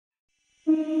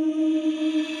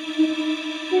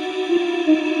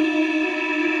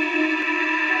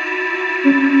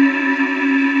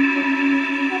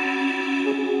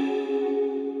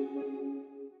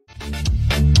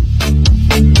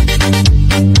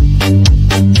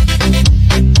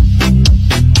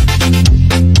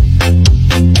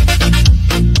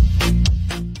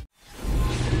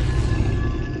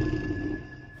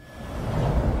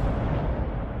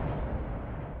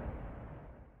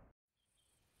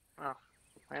Oh,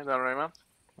 hey there, Raymond.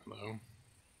 Hello.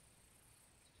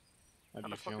 How do How you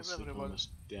the fuck feel is sleeping on everybody? this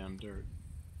damn dirt?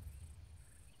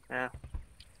 Yeah.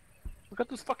 Look at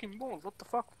those fucking balls, what the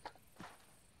fuck?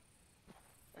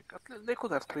 Like, at least they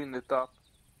could have cleaned it up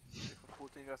before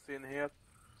putting us in here.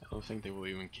 I don't think they will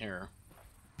even care.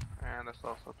 And that's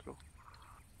also true.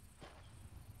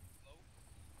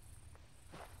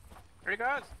 Hey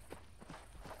guys!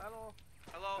 Hello!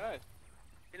 Hello? Hey!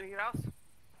 Can you hear us?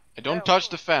 Hey, don't Yeah, of touch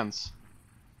the course. fence!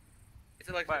 Is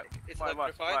it like Why? it's Why?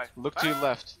 electrified? Look to your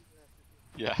left.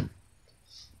 Yeah.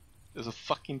 There's a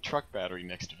fucking truck battery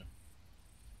next to it.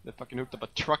 They fucking hooked up a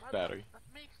truck battery. That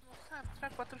makes no sense.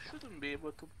 Truck battery shouldn't be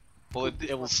able to. Well, put this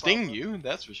it will much sting power. you,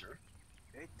 that's for sure.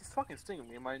 It's fucking stinging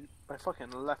me. My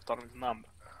fucking left arm is numb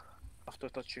after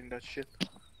touching that shit.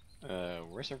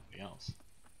 Where's everybody else?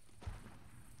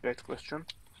 Great question.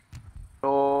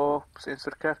 So, since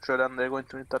we're captured and they're going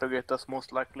to interrogate us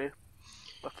most likely,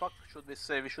 what fuck should we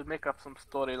say? We should make up some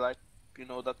story like, you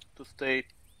know, that to stay,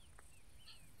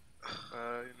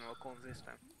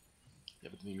 consistent. Yeah,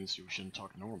 but that means we shouldn't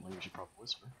talk normally, we should probably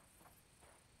whisper.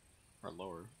 Or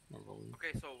lower, more volume.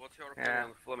 Okay, so what's your opinion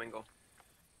on Flamingo?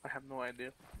 I have no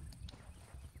idea.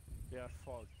 They are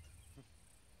fucked.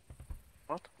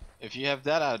 What? If you have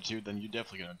that attitude, then you're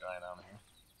definitely gonna die down here.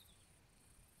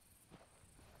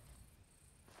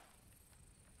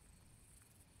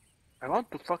 I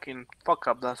want to fucking fuck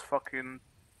up that fucking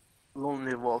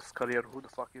Lonely Wolf's career. Who the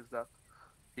fuck is that?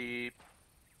 The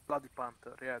Bloody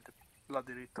Panther, yeah, the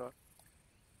Bloody Reaper.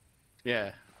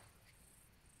 Yeah.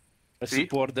 I See?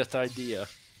 support that idea.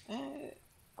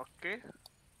 Okay.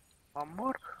 One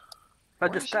more. Why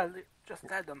Just tell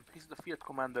them he's the field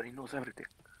commander, he knows everything.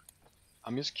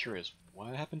 I'm just curious,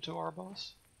 what happened to our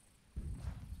boss?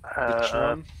 Which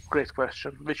one? Great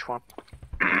question. Which one?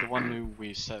 The one who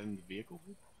we sat in the vehicle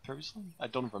with previously? I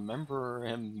don't remember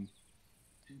him.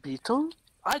 Beetle?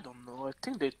 I don't know. I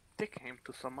think they take him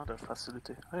to some other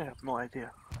facility. I have no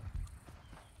idea.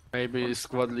 Maybe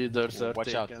squad leaders are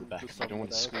Watch out to taken the back. to I don't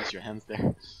want to somewhere else. squeeze your hands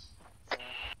there.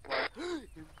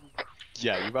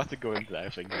 Yeah, you're about to go into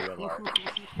that thing. Out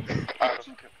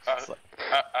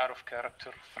of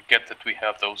character. Forget that we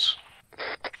have those.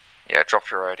 Yeah, drop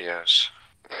your radios.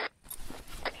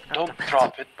 Don't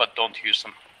drop it, but don't use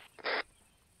them.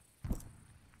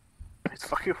 It's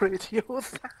fucking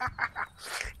radios.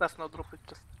 Let's not drop it,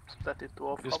 just set it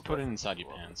off. Just put it inside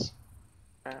your pants.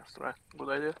 Yeah, that's right. Good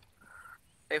idea.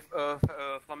 If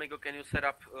Flamingo, can you set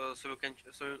up can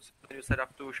you set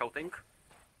up to shouting?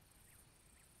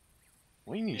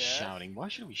 What do you mean Yes. shouting? Why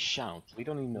should we shout? We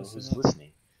don't even know Listen who's up.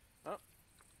 listening. Oh.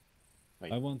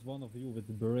 Wait. I want one of you with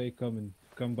the beret come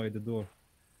by the door.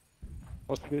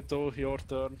 Hospital, your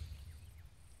turn.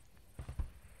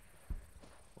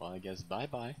 Well, I guess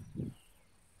bye-bye.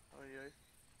 Oh, yeah.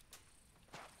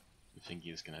 You think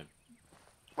he's gonna...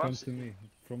 Come to me,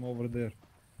 from over there.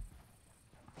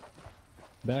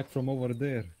 Back from over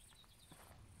there.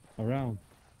 Around.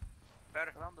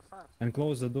 Around the fence. And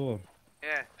close the door.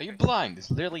 Yeah. Are you blind?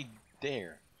 It's literally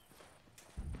there.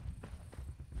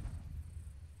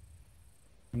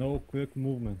 No quick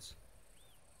movements.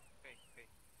 Okay.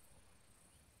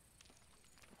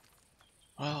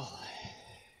 Well...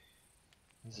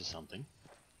 This is something.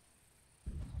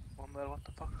 Wonder what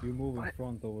the fuck. You move in What?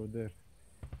 front over there.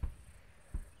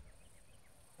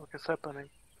 What is happening?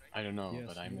 I don't know, Yes,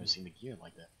 but I've no. never seen the gear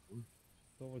like that.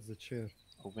 Towards the chair.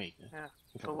 Oh wait. Yeah.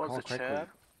 If I Towards recall the correctly- chair.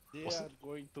 They What's are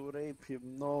going to rape him.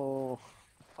 No.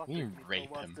 Fucking You me rape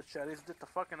towards him. the chair. Is it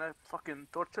a fucking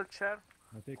torture chair?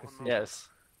 I take a Oh, seat. no. Yes.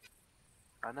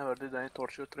 I never did any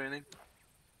torture training.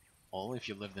 Well, if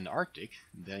you lived in the Arctic,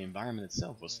 the environment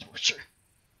itself was torture.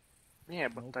 Yeah,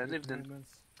 No but I quick lived in. movements.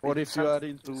 Or if you are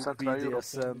into Central Europe.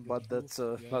 BDSM, but that's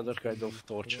another kind of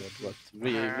torture. But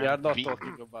we Yeah. are not B-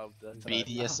 talking about that. right now.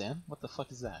 BDSM? What the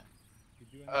fuck is that?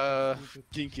 If you anything stupid,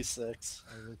 Kinky sex.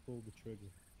 I will pull the trigger.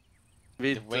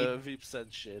 With Wait. whips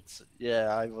and shits.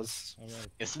 Yeah, I was. Alright.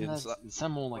 Isn't that it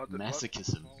sound more like What?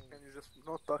 masochism? Can you just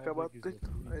not talk How about big it? is it?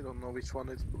 I don't know which one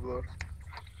is worse.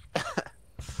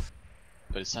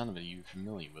 But it sounded like you were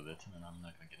familiar with it, and I'm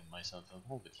not gonna get myself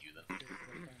involved with you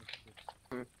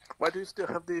then. Why do you still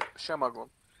have the Shamagon?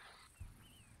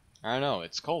 I don't know,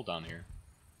 it's cold down here.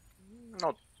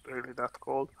 Not really that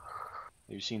cold.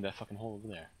 Have you seen that fucking hole over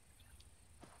there?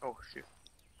 Oh shit.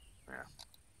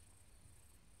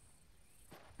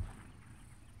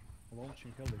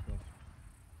 Launching helicopter.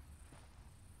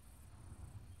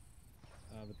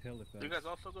 With helicopter. You guys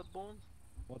also got bones?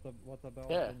 What about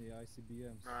Yeah. any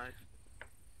ICBMs? Nice.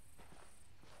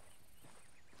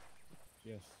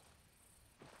 Yes.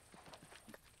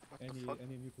 What the fuck?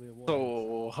 Any nuclear warheads?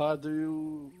 So, how do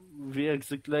you we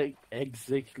exactly.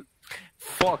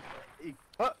 Fuck!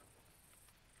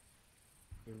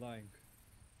 You're lying.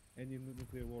 Any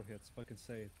nuclear warheads, fucking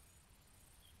say it.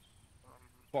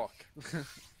 Fuck.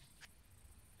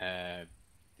 Did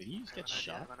he just get I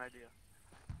shot? have an idea.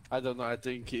 I don't know, I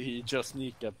think he just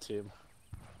kneecapped him.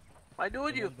 My dude, I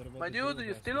wonder what my the dude, dude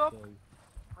you has still to up? tell you.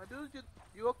 My dude,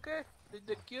 you okay? Did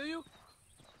they kill you?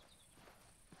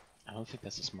 I don't think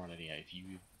that's a smart idea. If you...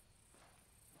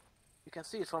 You can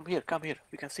see it from here. Come here.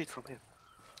 You can see it from here.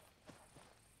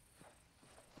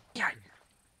 Yeah.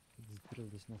 This drill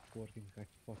is not working, I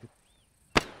fuck it.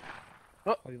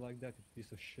 Oh. How you like that, you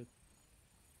piece of shit?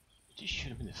 Did you shoot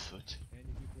him in the foot?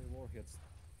 Any nuclear warheads,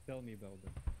 tell me about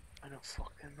them. I don't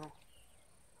fucking know.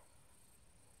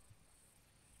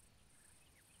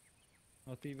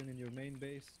 Not even in your main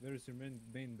base? Where is your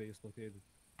main base located?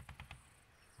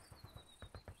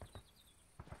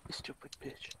 You stupid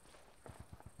bitch.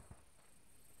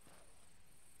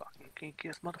 Fucking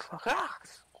kinkiest motherfucker. Ah!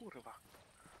 Kurwa.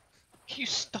 You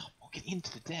stop walking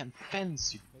into the damn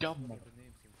fence, you dumb What are the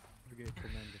names of brigade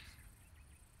commanders?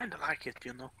 Kinda like it,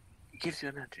 you know. It gives you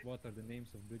energy. What are the names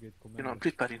of brigade You commanders? know,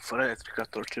 preparing for electrical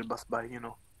torture bus by, you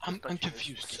know. I'm touching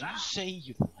confused. this. Did you say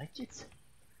you like it?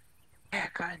 Yeah,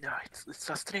 kinda. It's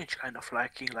a strange kind of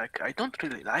liking. Like, I don't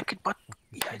really like it, but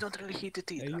I don't really hate it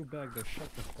either. Hey, you back there,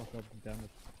 shut the fuck up, damn it.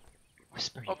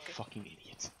 Whisper, you Okay. fucking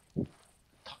idiot.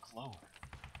 Talk low.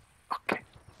 Okay.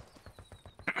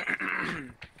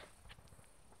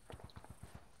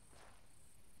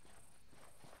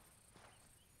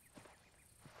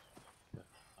 The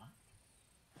fuck?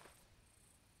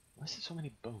 Why is there so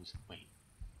many bows? Wait.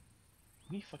 How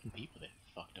many fucking people they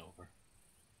fucked over?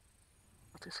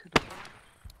 What is he doing?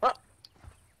 Ah!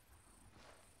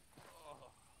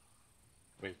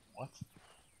 Wait, what?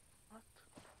 What?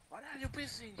 What are you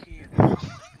pissing here?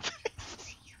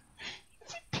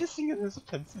 Is he pissing in his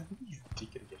pencil? He's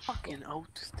taking it. Fucking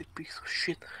autistic piece of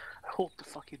shit. I hope the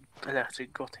fucking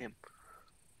electric got him.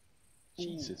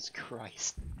 Jesus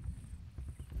Christ.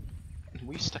 And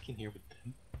we're stuck in here with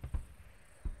them?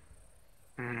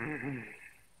 Mm-hmm.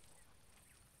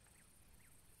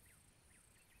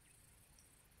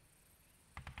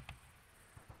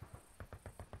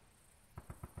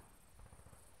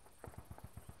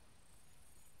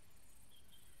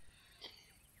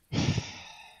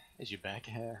 Is your back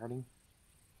hurting?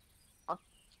 What?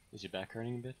 Is your back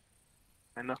hurting a bit?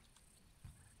 I know.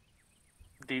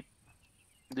 The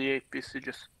APC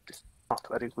just is not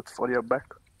very good for your back.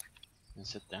 Then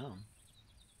sit down.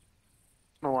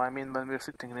 No, I mean when we're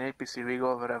sitting in APC, we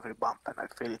go over every bump and I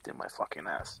feel it in my fucking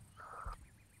ass.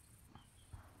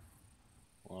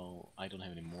 Well, I don't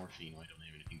have any morphine, I don't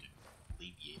have anything to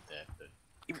alleviate that, but...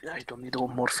 Even I don't need all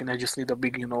morphine, I just need a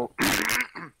big, you know...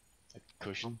 A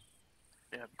cushion?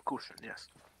 yeah, cushion, yes.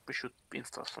 We should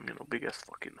install some, you know, big ass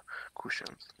fucking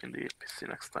cushions in the APC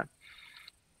next time.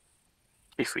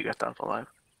 If we get out alive.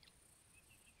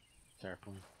 Fair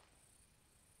point.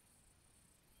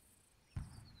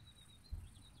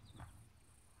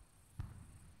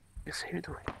 What's he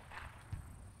doing?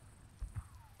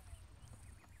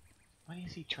 Why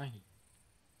is he trying to...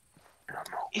 I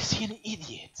don't know. Is he an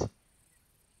idiot?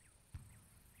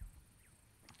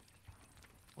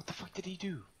 What the fuck did he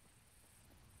do?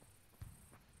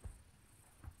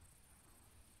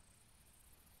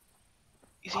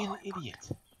 Is he an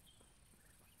idiot?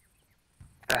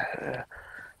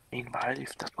 Meanwhile,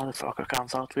 if that motherfucker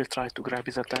comes out, we'll try to grab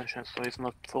his attention so he's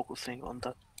not focusing on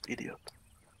that idiot.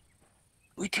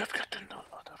 Idiot, get in the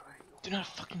other way. Do not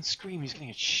fucking scream, he's gonna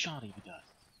get shot if he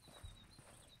does.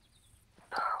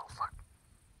 Oh, fuck.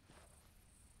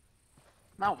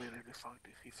 Now we really fucked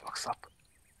if he fucks up.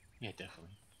 Yeah,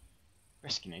 definitely.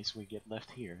 Risky nice, we get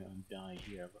left here and die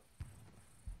here, but...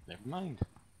 Never mind.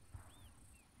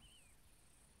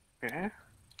 Okay.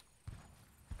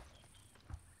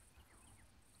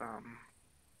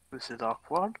 This is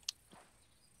awkward.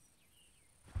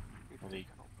 If Well, they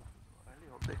can open the door. I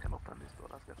really hope they can open this door.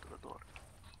 Let's get to the door.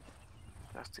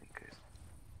 Just in case.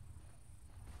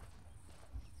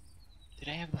 Did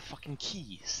I have the fucking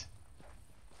keys?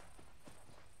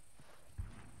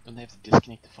 Don't they have to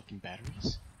disconnect the fucking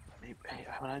batteries? Maybe, hey,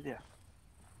 I have an idea.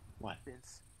 What?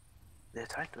 Since they're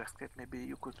trying to escape, maybe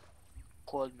you could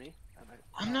hold me. And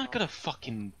I'm not gonna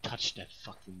fucking touch that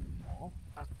fucking wall.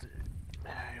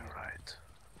 Yeah, you're right.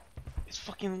 It's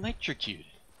fucking electrocuted.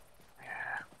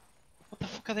 Yeah. What the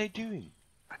fuck are they doing?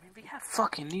 I mean, we have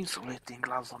fucking insulating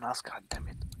gloves on us,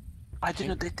 goddammit. Why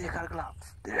didn't they take our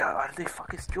gloves? Are they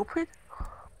fucking stupid?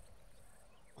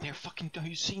 They're fucking... Have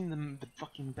you seen them? The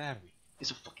fucking battery.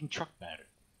 It's a fucking truck battery.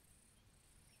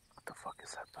 What the fuck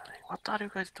is happening? What are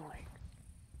you guys doing?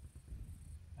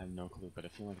 I have no clue, but I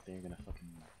feel like they're gonna fucking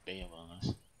bail on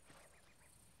us.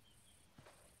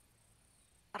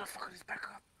 Motherfucker is back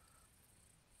up.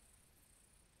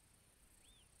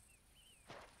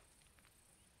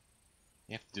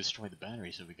 You have to destroy the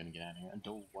battery so we're gonna get out of here. And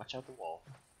don't watch out the wall.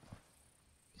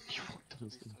 You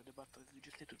Destroy the batteries, you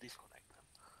just need to disconnect them.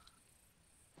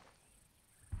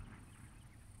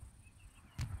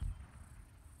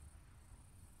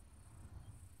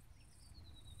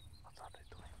 What are they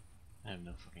doing? I have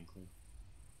no fucking clue.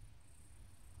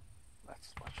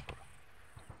 Let's watch for them.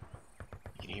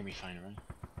 You can hear me fine, right?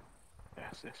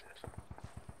 Yes, yes, yes.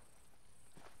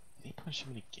 Did he punch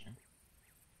him again?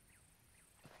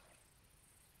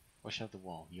 Watch out the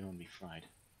wall, you don't want to be fried.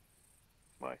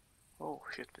 Why? Oh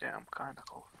shit, yeah, I'm kinda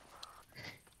cold.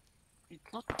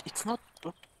 It's not,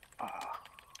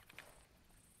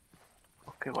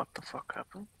 Okay, what the fuck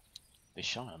happened? They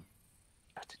shot him.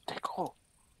 Where did they go?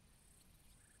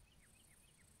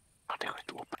 Are they going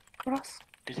to open for us?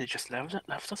 Did they just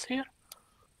left us here?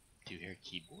 Do you hear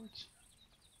keyboards?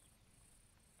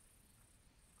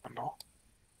 No.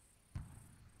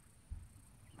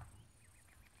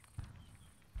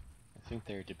 I think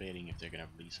they're debating if they're gonna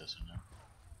release us or not.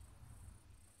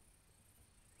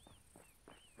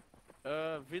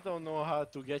 We don't know how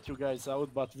to get you guys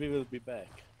out, but we will be back.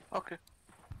 Okay.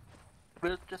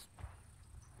 We'll just...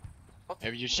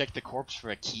 Have you checked the corpse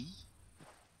for a key?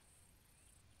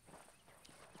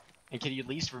 And can you at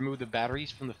least remove the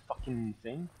batteries from the fucking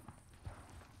thing?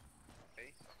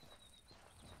 Okay.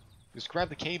 Just grab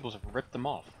the cables and rip them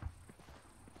off.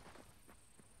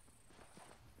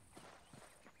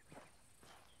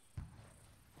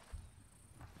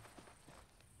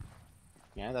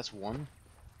 Yeah, that's one.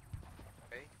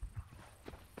 Okay.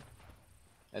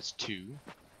 That's two.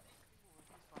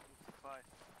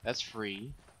 That's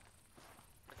three.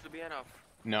 That should be enough.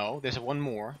 No, there's one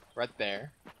more right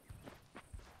there.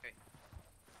 Okay.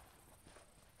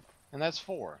 And that's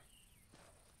four.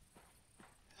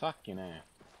 Fucking A.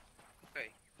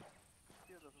 Okay.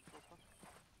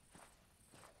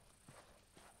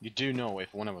 You do know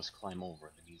if one of us climb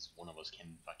over, that means one of us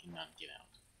can fucking not get out.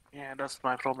 Yeah, that's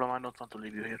my problem. I don't want to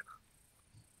leave you here.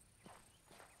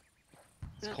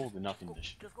 It's Yeah, cold enough in go,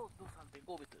 this. just go do something.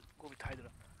 Go with Hydra.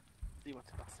 See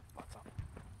what's up.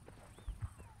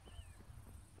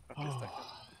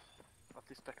 At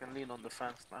least I can lean on the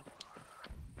fence now.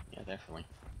 Yeah, definitely.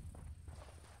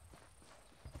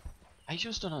 I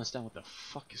just don't understand what the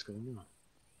fuck is going on.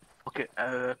 Okay,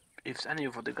 if any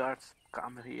of the guards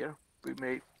come here, we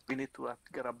need to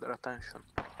get up their attention.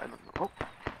 I don't know. Oh.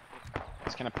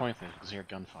 It's kind of pointless because you're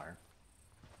gunfire.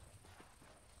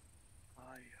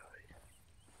 Aye.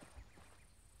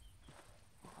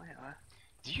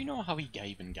 Do you know how he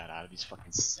even got out of his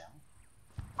fucking cell?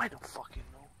 I don't fucking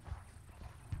know.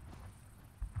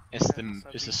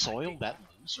 Is the soil that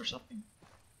loose or something?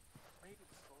 Maybe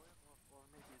the soil or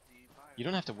maybe the virus. You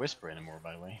don't have to whisper anymore,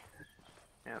 by the way.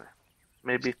 Yeah,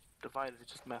 maybe the virus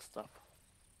is just messed up.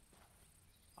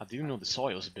 I do know the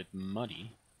soil is a bit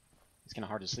muddy. It's kind of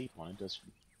hard to sleep on it, does.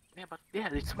 Yeah, but yeah,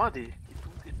 it's muddy.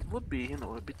 It would be, you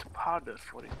know, a bit harder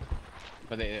for it.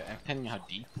 But depending on how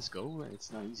deep this goes,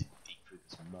 it's not easy to dig through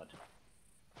this mud.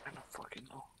 I don't fucking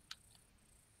know.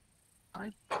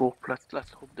 I hope.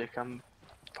 Let's hope they can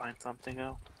find something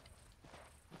out.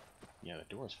 Yeah, the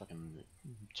door is fucking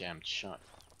jammed shut.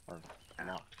 Or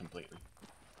locked completely.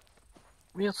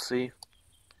 We'll see.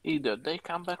 Either they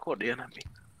come back or the enemy.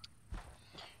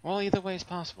 Well, either way is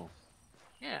possible.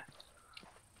 Yeah.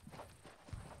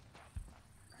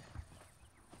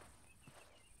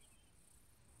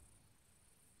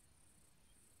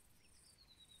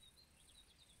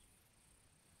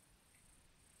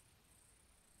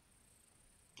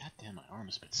 God damn, my arm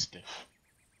is a bit stiff.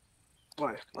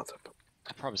 Why? What's up?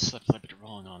 I probably slept a bit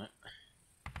wrong on it.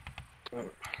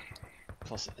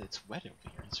 Plus, it's wet over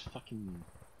here. It's fucking...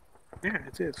 Yeah,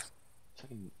 it is.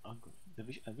 fucking ugly.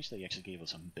 I wish they actually gave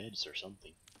us some beds or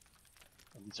something.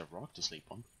 At least a rock to sleep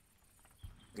on.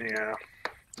 Yeah.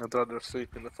 I'd rather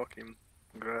sleep in the fucking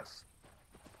grass.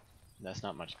 That's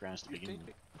not much grass to begin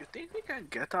with. You think we can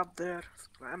get up there?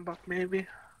 Climb up maybe?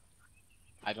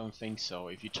 I don't think so.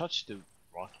 If you touch the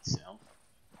rock itself,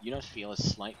 you don't feel it's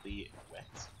slightly wet.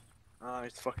 Ah,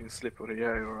 it's fucking slippery.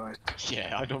 Yeah, you're right.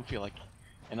 Yeah, I don't feel like,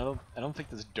 and I don't think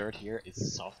this dirt here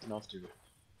is soft enough to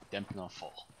dampen our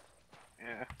fall.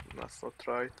 Yeah, that's not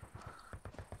right.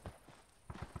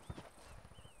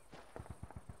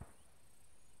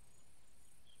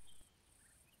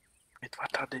 Wait,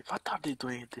 what are they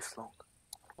doing this long?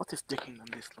 What is taking them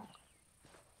this long?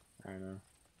 I don't know.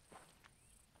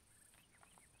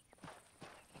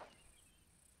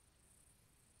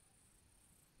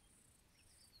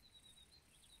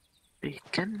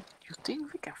 You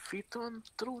think we can fit on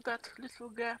through that little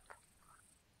gap?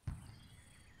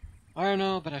 I don't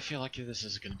know, but I feel like this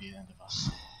is gonna be the end of us.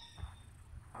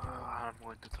 I'm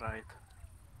going to try it.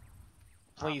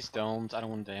 Please don't. I don't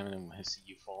want to see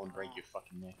you fall and break your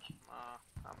fucking neck.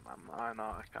 I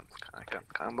know, I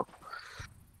can't kind of.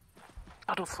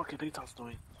 How the fuck are retards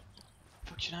doing?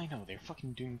 Fuck should I know? They're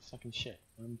fucking doing fucking shit.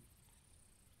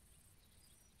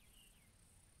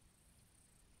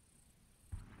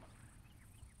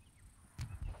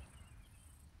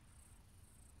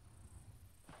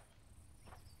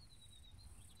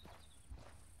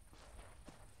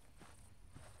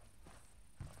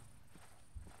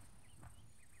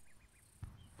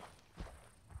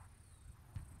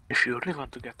 If you really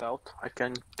want to get out, I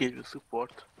can give you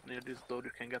support. Near this door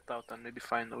you can get out and maybe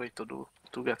find a way to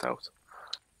get out.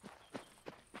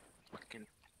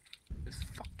 This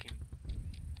fucking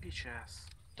bitch ass.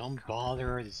 Don't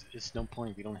bother. There's no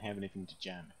point. We don't have anything to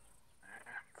jam.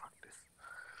 Fuck this.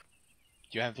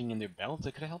 Do you have anything in their belt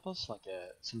that could help us? Like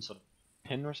some sort of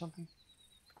pin or something?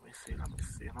 Let me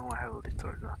see. No, I have a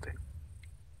little nothing.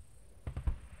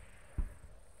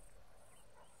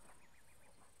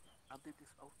 I did this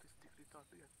autistic retard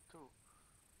here too.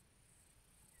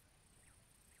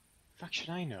 Fuck should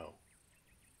I know?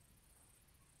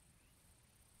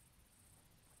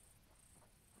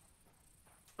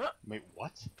 Wait,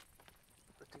 what?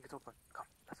 I think it's open. Come,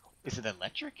 let's go. Is it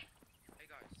electric? Hey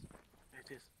guys.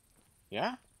 It is.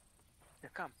 Yeah? Yeah,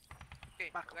 come. Okay,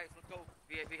 Back. guys, let's go.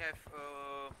 We have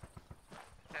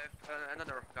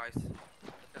another guys. Yeah,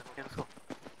 let's go.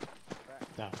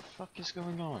 The fuck is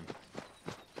going on?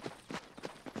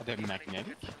 Are they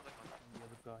magnetic?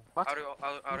 What?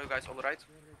 Are you guys alright?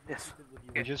 Yes.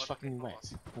 We're just fucking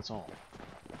wet. That's all.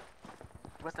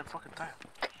 Wet and fucking tired.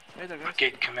 Hey there, guys.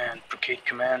 Brigade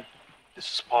command. This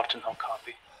is Spartan, how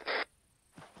copy?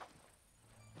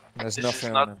 There's This nothing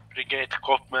is on not it. Brigade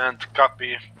command,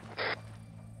 copy.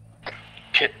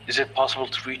 Kit, is it possible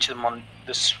to reach them on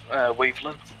this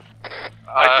wavelength?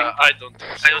 I don't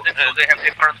think so. They have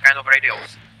different kind of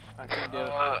radios. I think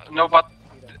they're... No, but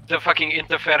the fucking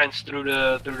interference through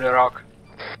the rock.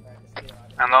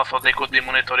 And also they could be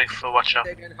monitoring, so watch out.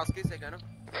 Say again, Husky, say again.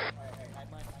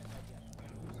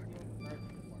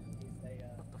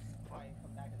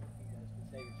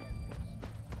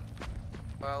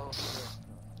 Well,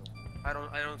 I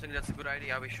don't think that's a good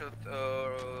idea. We should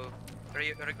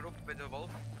regroup with the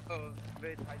wolf.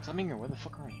 Flamingo, where the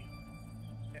fuck are you?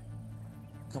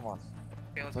 Come on.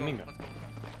 Okay, let's Flamingo. go.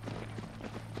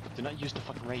 Do not use the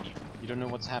fucking radio. You don't know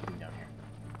what's happening down here.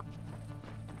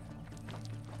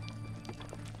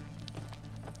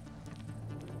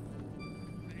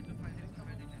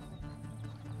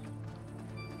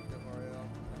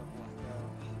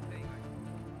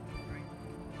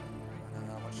 I don't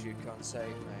know how much you can save,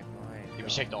 mate. Have you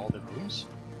checked all the rooms?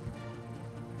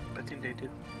 I think they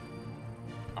did.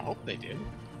 I hope they did.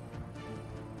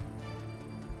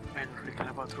 I don't really care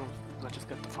about rooms. Let's just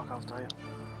get the fuck out of here.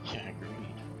 Yeah,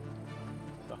 agreed.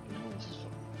 Fucking hell, this is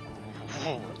fucking...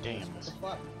 Oh, damn. This...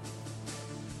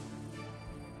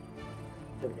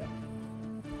 There we go.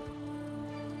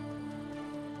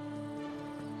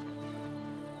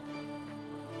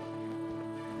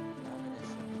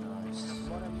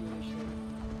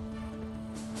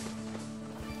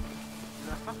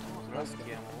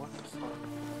 What the fuck?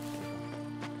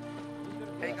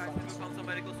 Hey guys, have you found some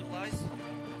medical supplies? If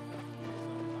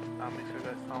you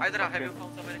guys found Hydra, have fucking- you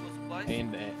found some medical supplies?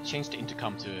 And change the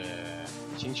intercom to...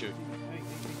 change your...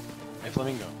 Hey,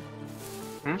 Flamingo.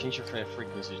 Hmm? Change your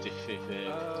frequency to...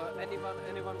 Anyone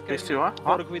can This you, huh?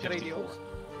 work with 54. radios?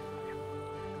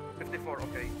 54,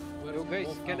 okay. You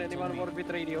guys, can anyone work with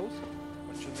radios?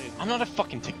 I'm not a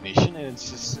fucking technician, and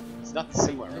it's just... It's not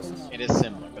similar. It is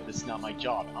similar, but it's not my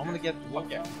job. I want to get the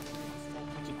fuck out.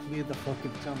 To clear the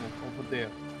fucking tunnel over there.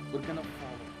 We're gonna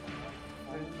follow.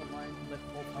 Follow the line, let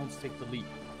both hounds take the lead.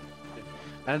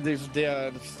 And if they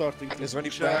are starting to Is there any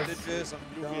push bandages?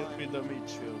 you will be the meat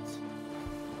shields.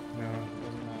 No,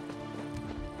 doesn't matter.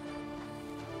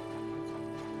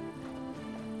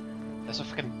 That's a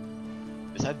fucking...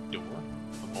 Is that a door?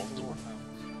 A vault door?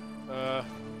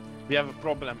 We have a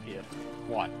problem here.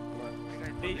 What?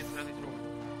 Hey guys, not this room.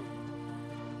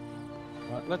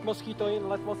 Let Mosquito in,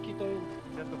 let Mosquito in.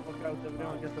 Get the fuck out,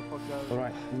 everyone, get the fuck out.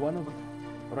 Alright, one of them.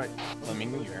 Alright.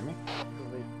 Flamingo, you hear me?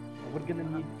 We're gonna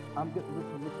need. Listen,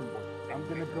 boys. I'm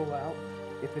gonna go out.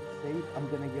 If it's safe, I'm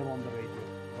gonna yell on the radio.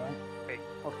 Right?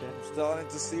 Okay. I'm starting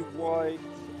to see white.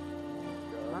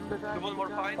 You want more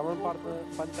fine? Come on,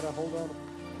 Pantera, hold on.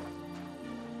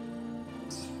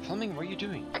 Flamingo, what are you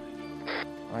doing?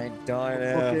 I ain't dying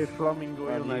Okay, here. Flamingo,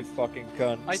 Man, you you like. fucking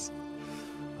cunts.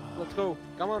 Let's go.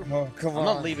 Come on. Oh, come I'm on.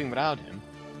 not leaving without him.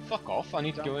 Fuck off, I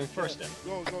need to go in first then.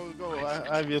 Go, go, go.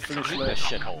 I will finish Leave later. this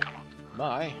shithole.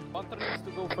 Bye. Hunter needs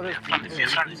to go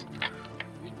first.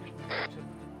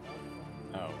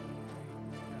 Oh.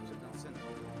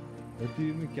 What do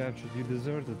you mean captured? You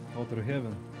deserted Outer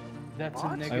Heaven. That's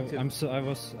What? a negative. I'm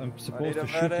supposed need to a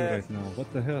shoot you medic. right now.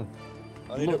 What the hell?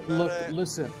 I need a Look, medic.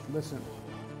 listen.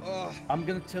 Ugh. I'm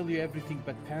gonna tell you everything,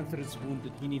 but Panther is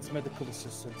wounded. He needs medical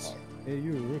assistance. Hey,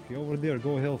 you rookie over there,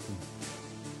 go help him.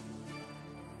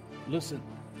 Listen,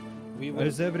 we will.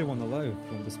 Where's everyone alive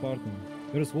from the Spartan?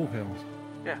 There's Wolfhounds.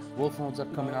 Yes. Wolfhounds are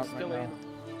coming out right still now.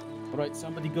 Alright,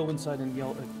 somebody go inside and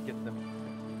yell get them.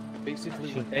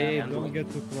 Basically, what Hey, happened. don't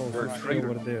get too close. We're Let's stay traitor.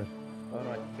 over there.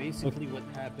 Alright, basically what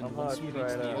happened once we reached the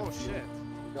traitor. airfield. Oh shit.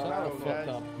 Shut Gotta the go, fuck guys.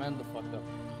 up, man the fuck up.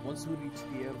 Once we reached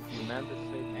the airfield,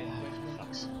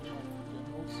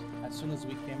 as soon as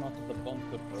we came out of the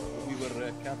bunker, we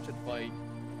were captured by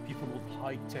people with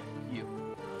high-tech gear.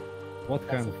 What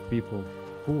kind of people?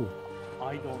 Who?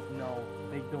 I don't know.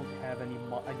 They don't have any.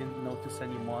 I didn't notice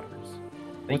any markers.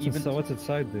 They What's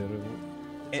inside there?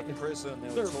 It's a prison.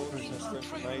 They were talking us for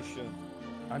information.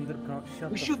 underground.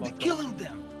 Shut We the should fuck be up. killing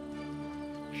them.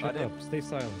 Shut didn't- up, stay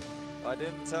silent. I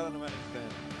didn't tell them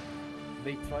anything.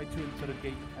 They tried to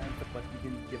interrogate Panther, but he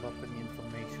didn't give up any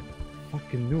information.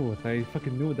 Fucking knew it. I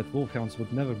fucking knew that Wolfhounds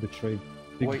would never betray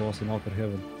Big Wait. Boss in Outer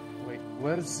Heaven. Wait,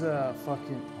 where's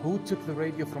fucking? Who took the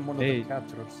radio from one of Hey. the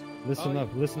capturers? Listen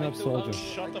up, soldier.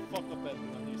 Shut the fuck up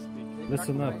when you speak.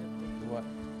 Listen up. What?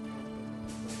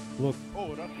 Look, Oh,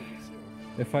 Raku, it's you.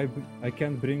 if I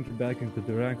can't bring you back into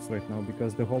the ranks right now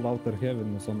because the whole Outer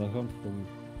Heaven is on the hunt for you.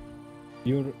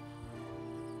 You're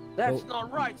That's Well-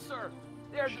 not right, sir.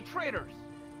 They're the traitors.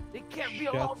 They can't be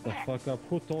allowed shut the back. fuck up.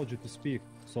 Who told you to speak,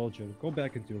 soldier? Go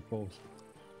back into your post.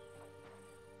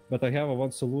 But I have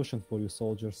one solution for you,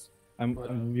 soldiers.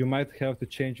 You might have to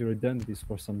change your identities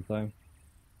for some time.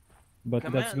 But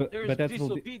Command, there's that will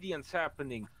be. disobedience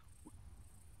happening.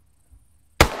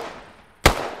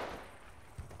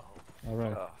 All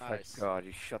right. Oh, thank Nice. God,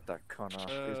 you shut that cunt off.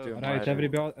 He's doing All my right,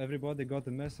 head. everybody got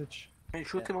the message. Can you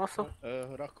shoot him also?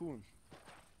 Raccoon.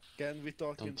 Can we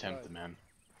talk in Don't tempt the private? man.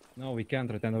 No, we can't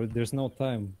right now. There's no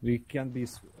time.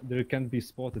 There can't be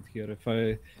spotted here.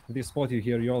 If they spot you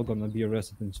here, you're all gonna be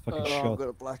arrested and fucking Oh, I'm shot.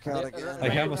 gonna black out again. I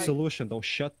have a solution though.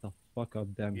 Shut the fuck up,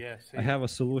 damn. Yes. I have a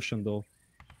solution though.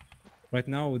 Right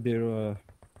now they're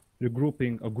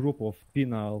regrouping a group of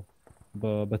penal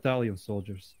battalion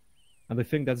soldiers, and I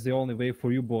think that's the only way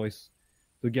for you boys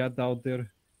to get out there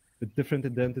with different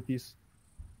identities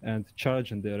and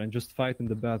charge in there and just fight in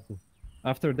the battle.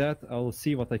 After that, I'll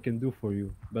see what I can do for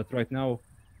you. But right now,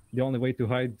 the only way to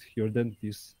hide your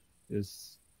identities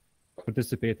is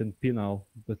participate in penal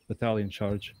battalion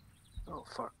charge. Oh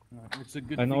fuck. It's a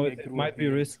good I know thing it grew might up be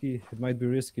here. risky. It might be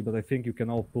risky, but I think you can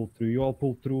all pull through. You all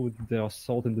pulled through the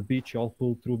assault in the beach. You all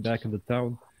pulled through back in the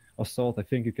town assault. I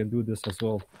think you can do this as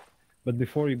well. But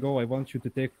before you go, I want you to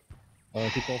take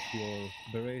off your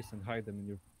berets and hide them in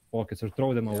your pockets or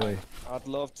throw them away. I'd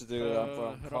love to do that, but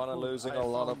I'm kind of Raccoon, losing I a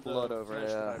lot of found blood the over flash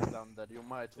here. drive down there. You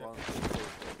might want to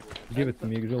Give it to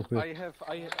me real quick.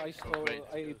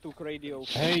 I took radio.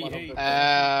 from Hey, one of hey.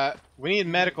 the- We need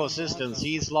medical assistance.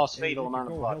 He's lost Hey, fatal Ricky, amount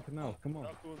of go blood. help him out. Come on.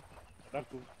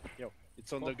 Raccoon. Yo,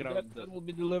 it's on the ground. That will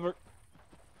be delivered.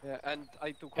 Yeah, and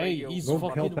I took Hey, radio. he's Go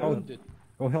fucking help out. wounded.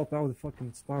 Go help out the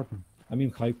fucking Spartan. I mean,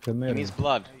 High He Commander. needs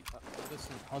blood. Hey,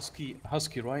 listen,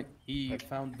 Husky, right? He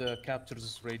found the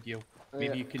captor's radio.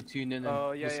 Maybe you can tune in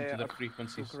and listen to the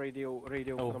frequencies. Took radio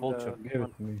Oh, from Vulture. the... Give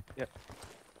it to me. Yeah.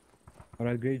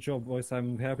 Alright, great job, boys.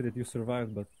 I'm happy that you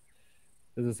survived, but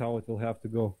this is how it will have to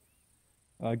go.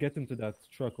 Get into that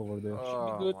truck over there.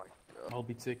 Oh, good. my God. I'll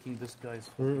be taking this guy's.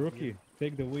 Rookie,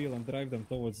 take the wheel and drive them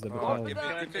towards the Oh, battalion.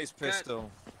 give me his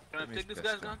pistol. Can I Give me take his this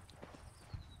guy's pistol. gun?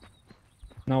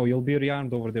 No, you'll be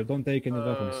rearmed over there. Don't take any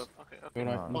weapons. Okay, okay.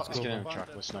 Alright, Oh, let's Let's go. get in the truck.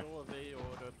 Let's not.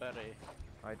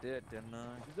 I did, didn't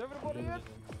I? Is everybody in?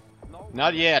 No.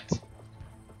 Not yet.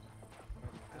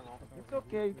 It's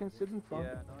okay. You can sit in front.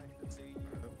 Yeah, no, I can see you.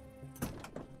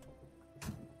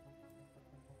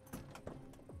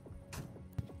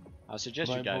 I suggest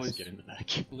you Right, guys boys. get in the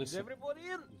back. Is Listen. everybody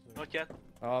in? Not yet.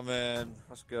 Oh, man.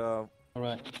 Let's go.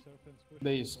 Alright.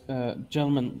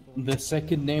 Gentlemen, the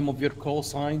second name of your call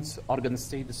signs are gonna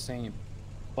stay the same.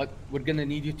 But we're gonna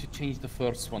need you to change the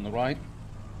first one, alright?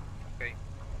 Okay.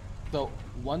 So,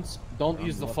 don't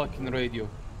use the fucking radio.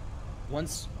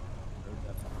 Once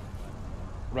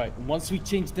we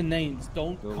change the names,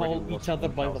 don't The call radio each was other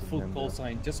by the 1000 full then, call yeah.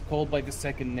 sign. Just call by the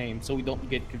second name so we don't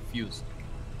get confused.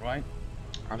 Right?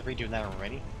 Aren't we doing that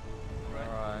already?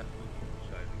 Alright.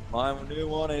 My new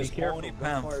one is Horny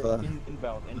Panther.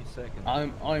 Inbound any second.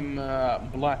 I'm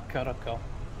Black Caracal.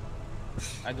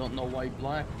 I don't know why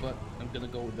black, but I'm gonna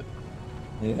go with it.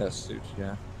 Yeah, suits,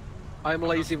 yeah. I'm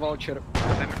Lazy Vulture.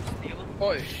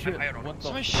 Oh shit! What the?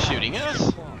 Someone's shooting at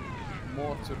us?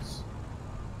 Mortars.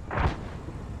 I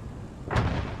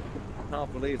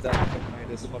can't believe that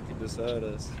made us fucking desert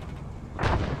us.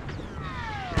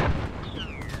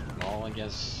 Well, I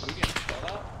guess.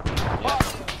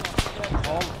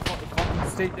 All fucking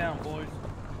stay down, boys.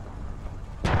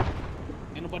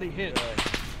 Ain't nobody hit.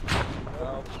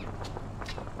 Well,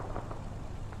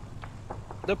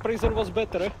 The prison was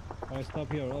better, eh? Alright,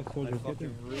 stop here, alright, they soldiers, get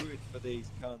fucking in. rooted for these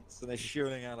cunts and they're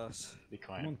shooting at us. Be Come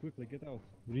quiet. on, quickly, get out.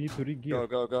 We need to re-gear. Go,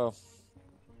 go, go.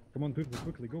 Come on,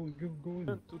 quickly, go in.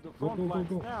 To the Go, front go, lines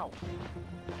go. now.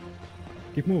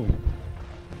 Keep moving.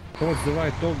 Towards the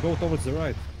right, go towards the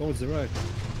right, towards the right.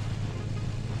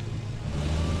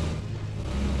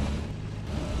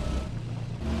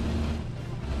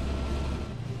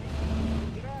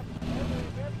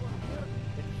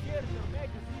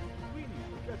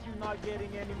 Not getting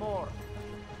any more.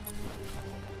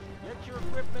 Get your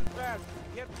equipment fast.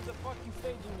 Get to the fucking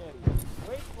staging area.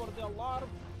 Wait for the alarm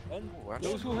and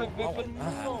those who have weapons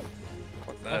move.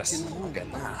 What this? Look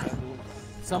at that.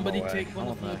 Somebody I'm away. take one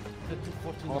of I'm the away.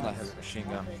 249. Hold that heavy machine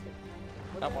gun.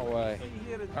 Out my way.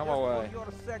 Out my way. Your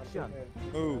section.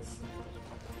 Move.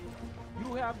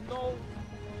 You have no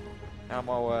Out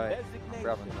my way. designation.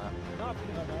 Grabbing that.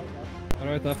 Nothing.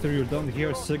 Alright, after you're done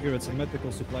here, cigarettes and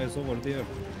medical supplies over there.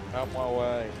 Out my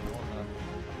way.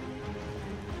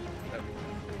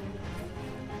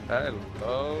 Hello.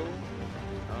 Oh,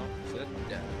 sit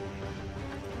down.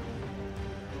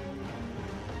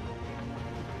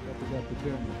 Got the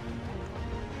journey.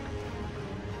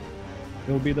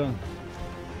 It'll be done.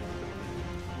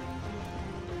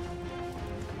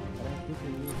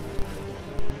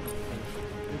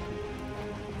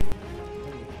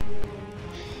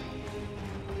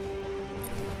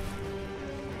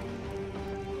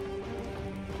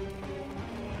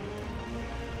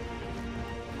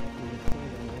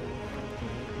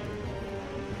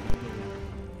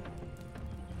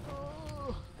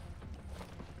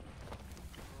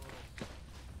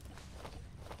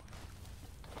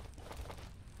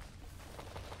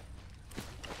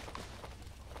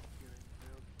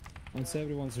 Once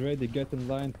everyone's ready, get in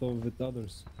line with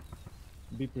others.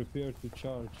 Be prepared to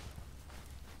charge.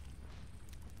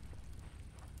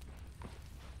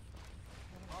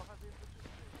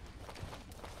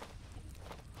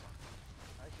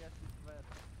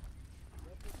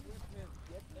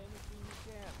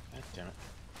 God damn it.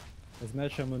 As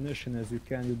much ammunition as you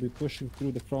can, you'll be pushing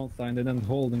through the front line and then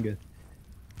holding it.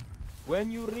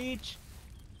 When you reach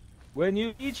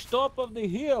top of the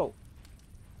hill.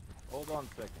 Hold on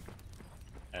a second.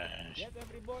 Get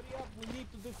everybody up. We need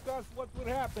to discuss what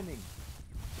we're happening.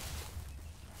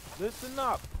 Listen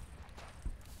up.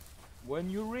 When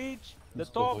you reach the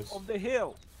top of the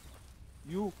hill,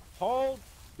 you hold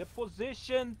the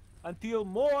position until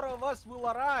more of us will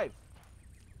arrive.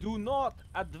 Do not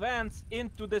advance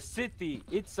into the city.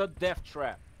 It's a death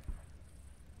trap.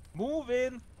 Move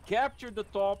in, capture the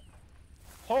top,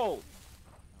 hold.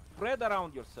 Spread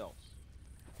around yourselves.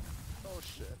 Oh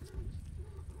shit.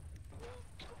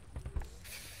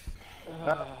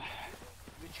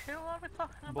 Which hill are we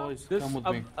talking about? Boys, come with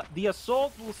me. The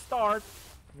assault will start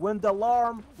when the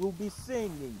alarm will be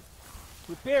singing.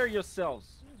 Prepare yourselves.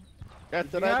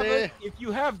 If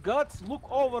you have guts, look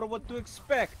over what to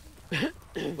expect.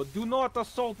 But do not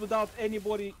assault without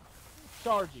anybody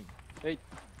charging. Hey.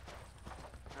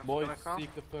 Boys,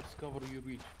 seek the first cover you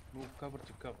reach. Move cover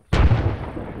to cover.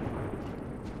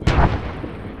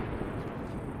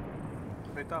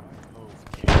 Wait up.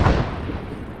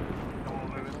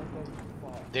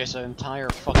 There's an entire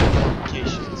fucking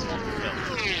fortifications on the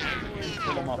hill.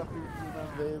 Pull them up.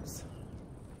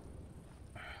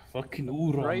 Fucking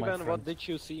Ura, Raven, what did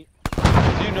you see?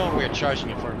 You know we're charging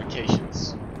you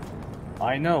fortifications.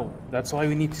 I know. That's why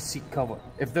we need to seek cover.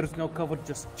 If there's no cover,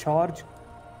 just charge.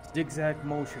 Zigzag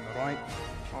motion, alright?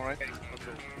 Alright.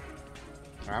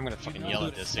 I'm gonna fucking yell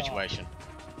at this situation.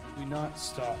 Do not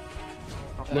stop.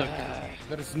 Look,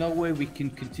 there's no way we can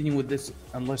continue with this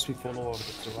unless we follow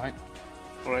orders, alright?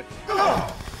 Alright.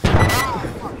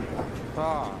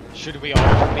 Should we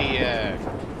all be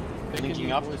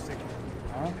linking up?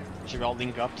 Huh? Should we all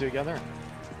link up together?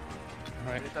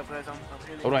 Alright. Alright.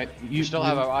 Alright, You still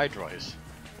have our iDroids.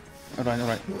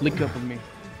 Alright. Link up with me.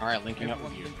 Alright, linking up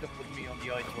with you. Link up with me on the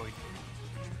iDroid.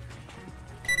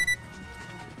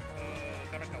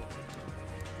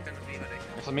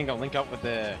 Flamingo, link up with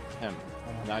him,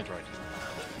 the iDroid.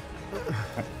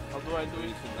 How do I do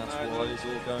it? That's why he's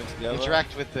all going together.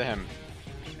 Interact with him.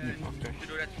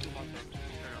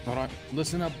 Alright,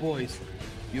 listen up, boys.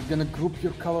 You're gonna group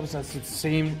your colors as the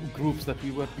same groups that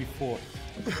we were before.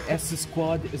 S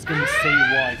squad is gonna say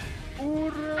Y.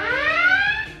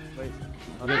 Wait,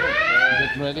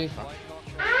 Get ready?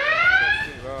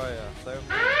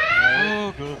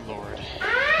 Oh, good lord.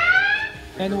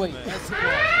 Anyway, S squad.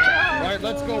 Alright,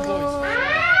 let's go, boys.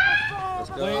 Let's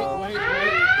go. Wait.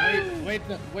 Let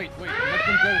them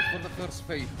go for the first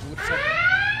phase. Do it second.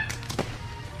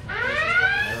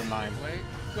 Never mind. Wait.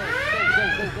 Go.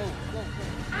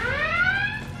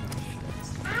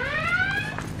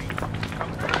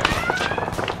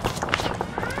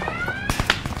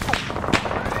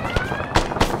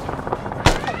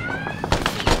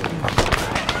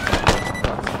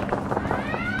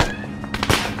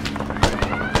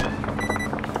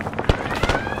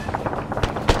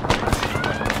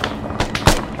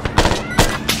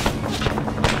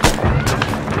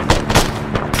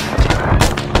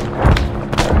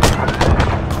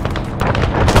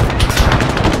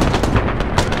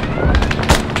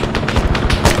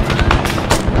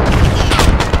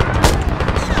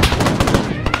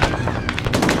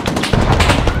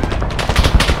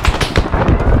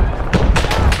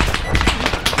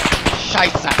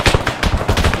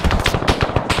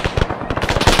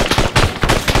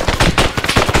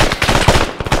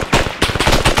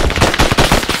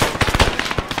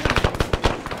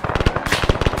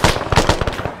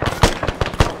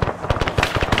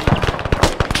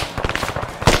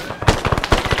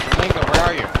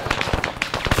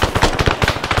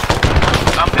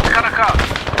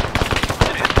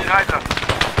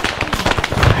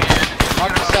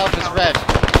 Mark yourself as red.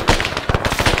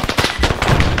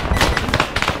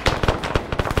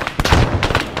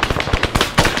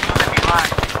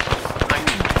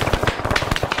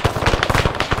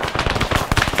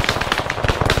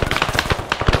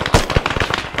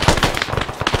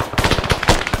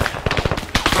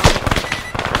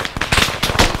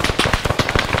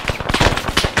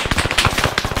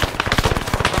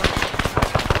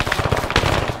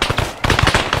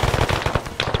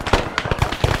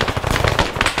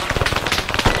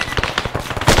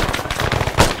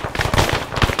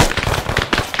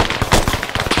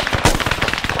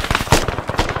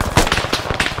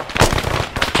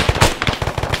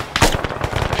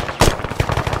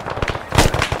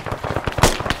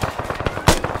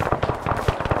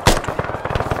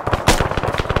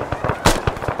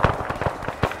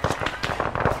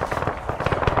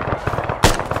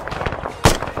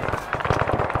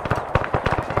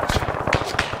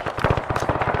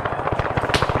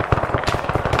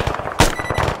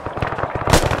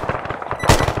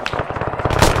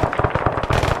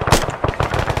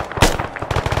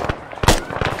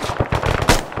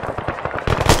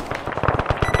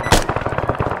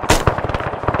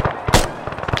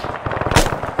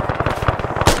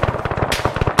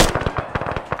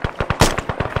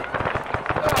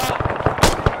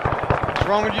 What's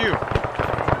wrong with you? Of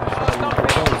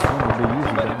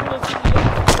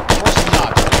course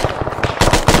not.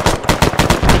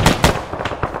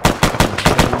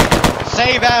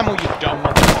 Save ammo, you dumb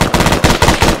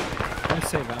motherfucker. I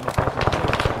save ammo.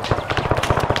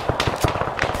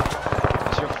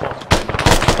 It's your fault.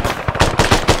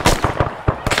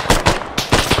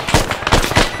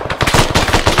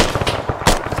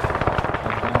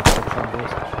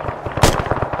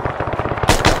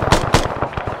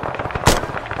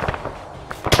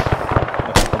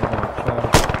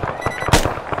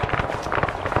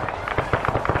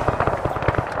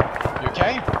 You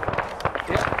okay?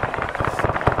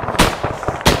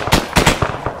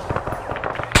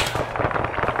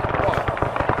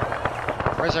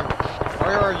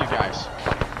 Where are you guys?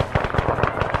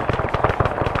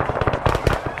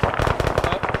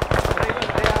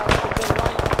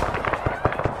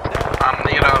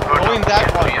 Go in that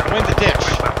one. Go in the ditch.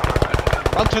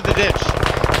 Run to the ditch.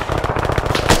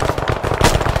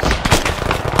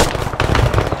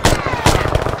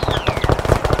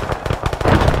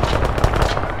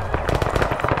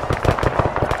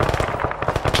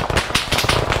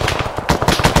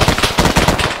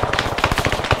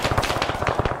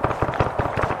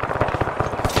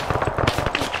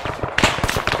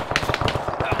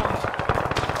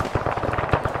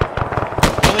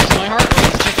 My heart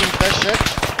rate's ticking for that shit.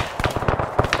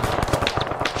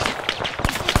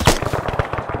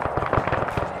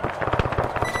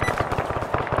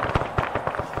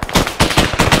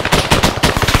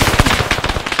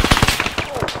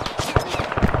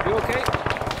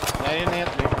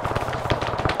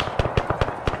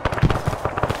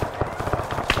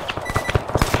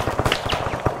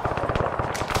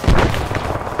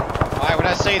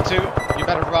 I say to, you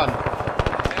better run.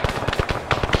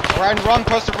 Or run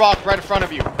towards the rock right in front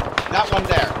of you. That one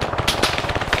there.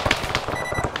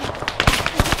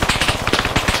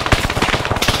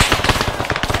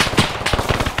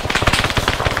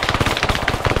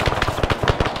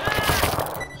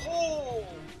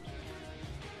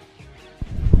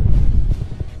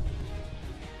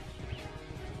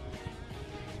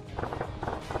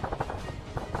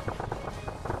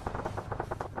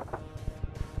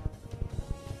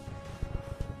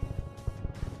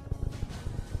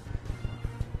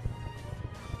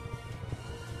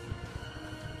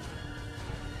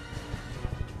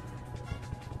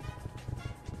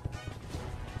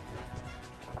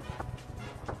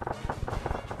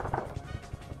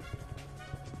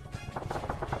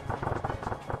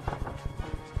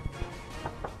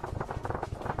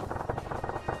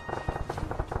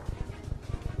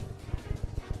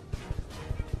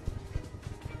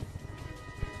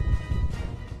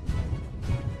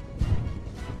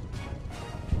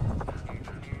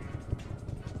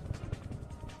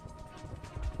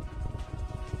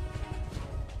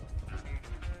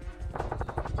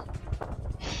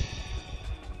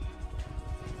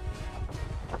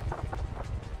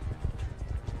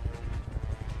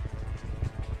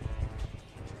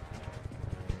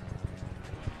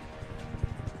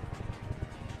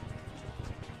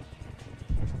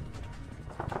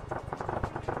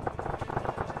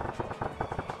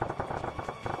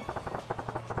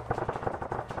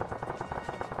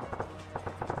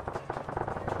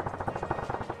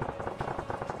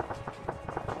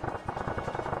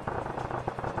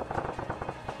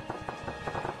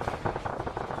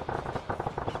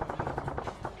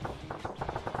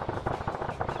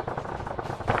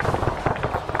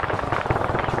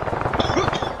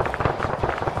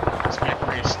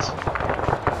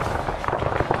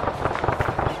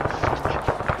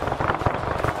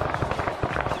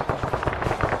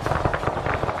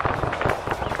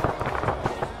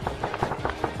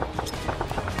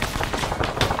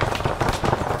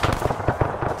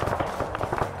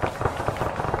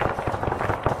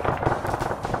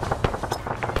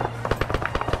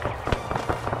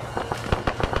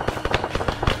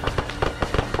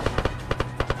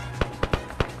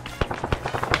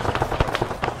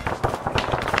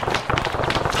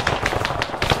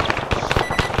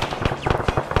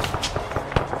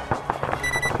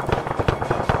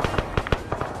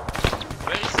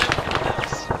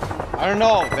 I don't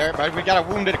know, there, but we got a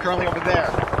wounded currently over there.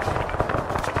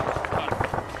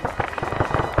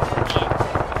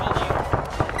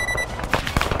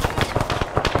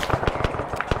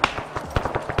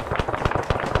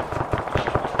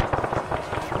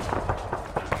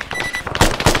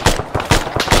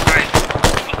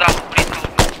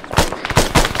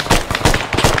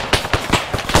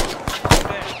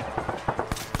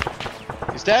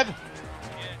 He's dead?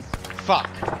 Yes. Fuck.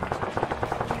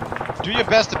 Do your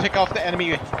best to pick off the enemy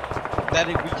that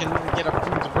we can get a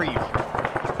room to breathe. Really?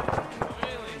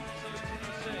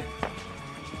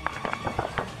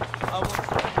 I was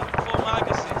looking for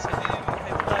magazines and I didn't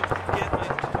have time to get my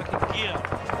fucking gear.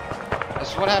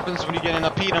 That's what happens when you get in a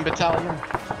P-Dom battalion.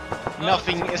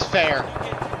 Nothing is fair. You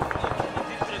get a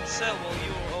different cell while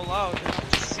you're all out and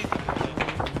just sitting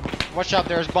there. Watch out,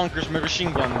 there's bunkers with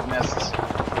machine gun nests.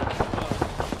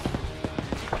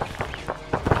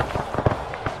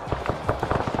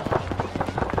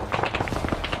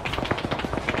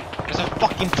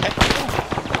 Fucking technical.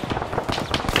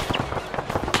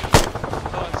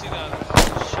 Oh, I see that.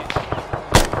 Shit.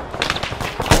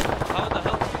 How the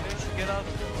hell did you guys get out of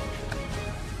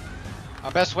there?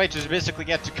 Our best way to basically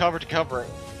get to cover,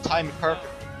 time it perfect.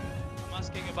 I'm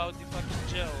asking about the fucking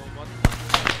gel or what?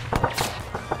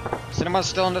 Cinema's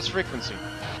still on this frequency.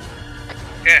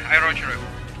 Okay, I roger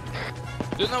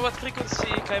you. Do you know what frequency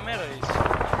Chimera is?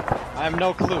 I have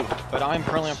no clue, but I'm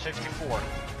currently on 54.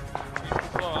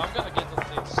 54, I'm gonna get on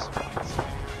this. Well,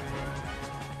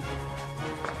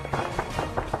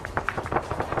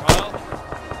 I'm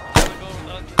gonna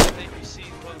go out to the APC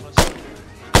in front of us.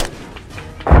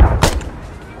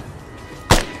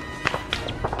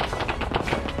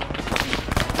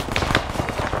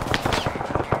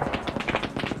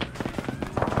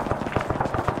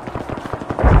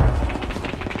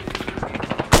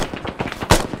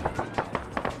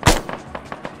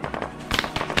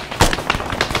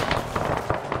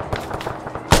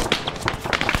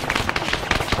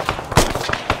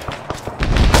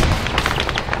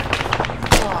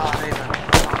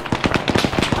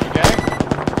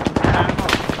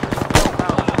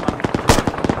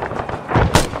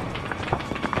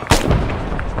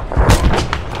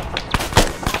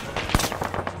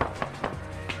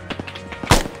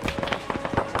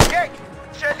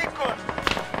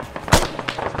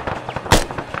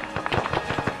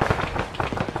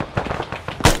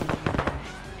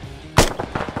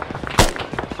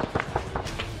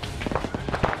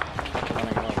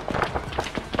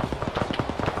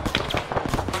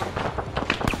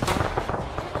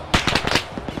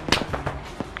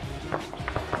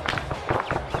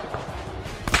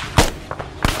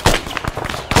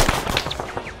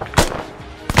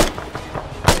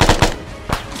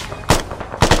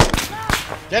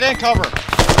 Get in cover! Fuck,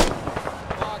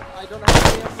 I don't have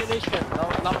any ammunition. No,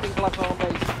 nothing left on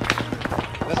base.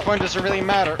 At this point, does it really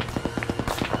matter?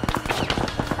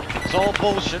 It's all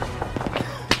bullshit.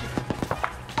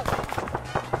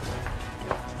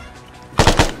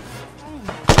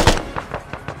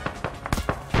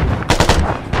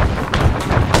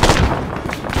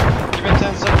 Give it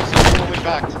 10 seconds and we'll be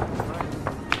back.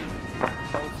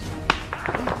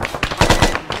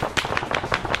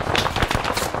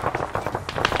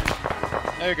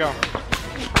 There you go.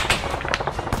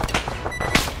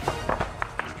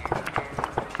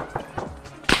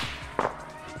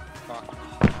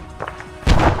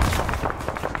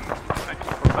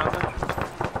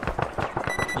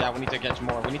 Yeah, we need to get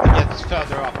more. We need to get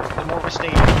further up. The more we stay,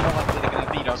 the more likely they're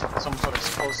gonna beat us with some sort of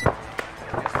explosive.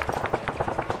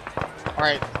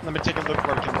 Alright, let me take a look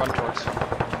where we can run towards. Go.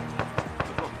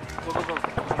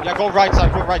 Yeah, go right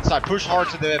side, go right side. Push hard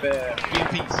to the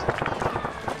BMPs.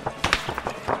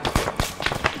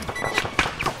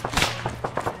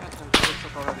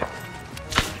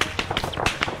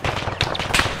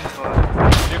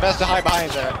 Do your best to hide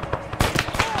behind there.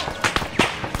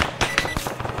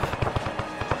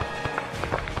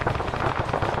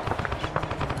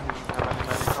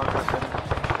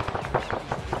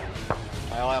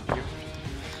 I'll help you.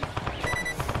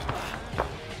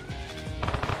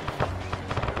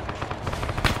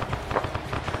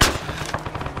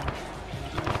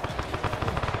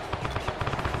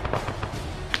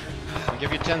 I'll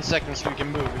give you 10 seconds so you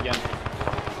can move again.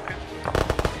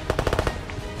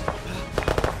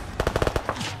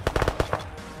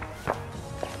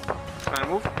 Can I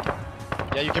move?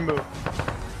 Yeah, you can move.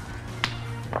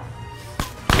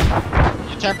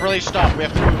 You temporarily stop, we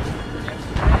have to move.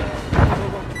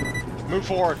 Move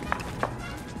forward.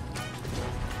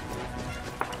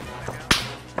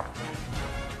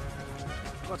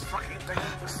 Let's fucking take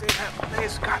the same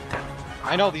place, goddamn.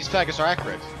 I know, these faggots are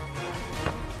accurate.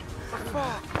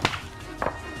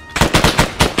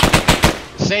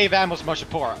 Save ammo's much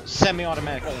poor.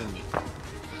 Semi-automatic only.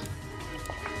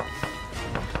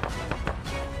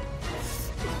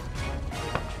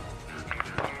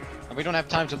 And we don't have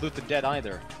time to loot the dead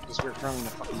either, because we're running the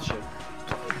fucking shit.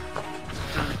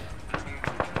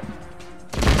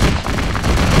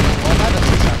 Well, that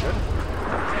doesn't sound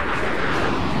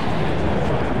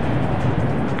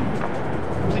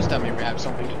good. Please tell me we have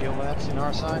something to deal with in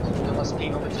our side. Unless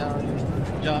penal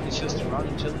battalion. Job is just to run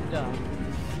until we die.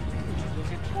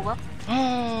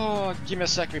 Oh, give me a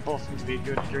sec, we both need to be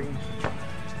good green.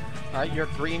 Alright, you're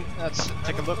green. Let's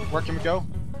take a look. Where can we go?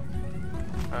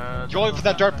 Go for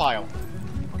that dirt pile.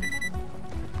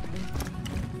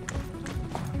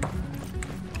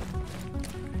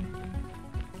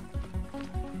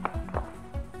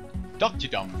 Duck, you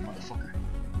dumb motherfucker.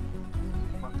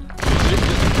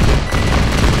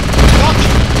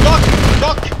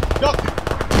 Duck!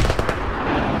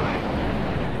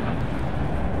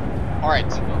 Alright,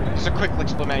 just a quick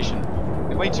explanation.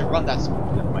 The way to run that...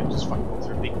 Never mind, just fucking go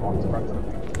through a big rock to run through.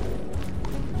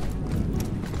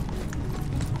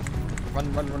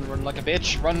 Run like a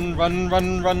bitch. Run.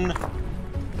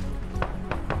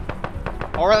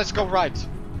 Alright, let's go right.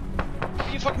 Where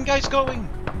are you fucking guys going?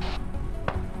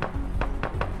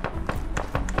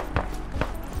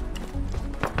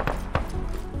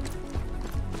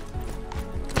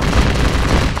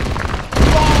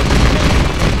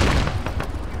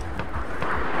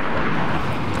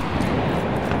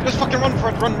 Just fucking run for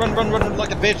it. Run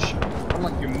like a bitch. Run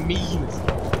like you mean.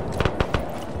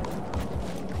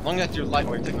 As long as you're light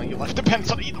or you're taking your life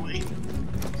depends on either way.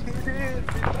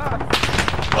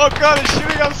 Oh god, it's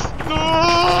shooting us!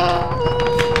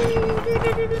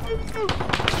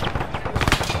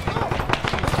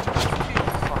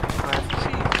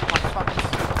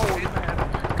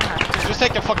 Just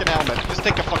take a fucking helmet. Just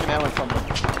take a fucking helmet from them.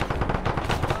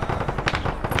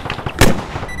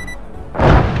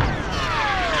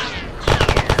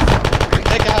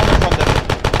 Take a helmet from them.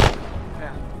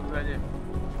 Yeah, ready.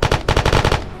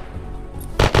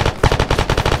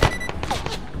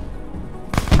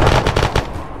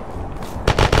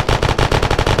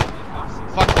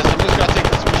 Fuck this, I'm just gonna take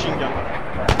this machine gun.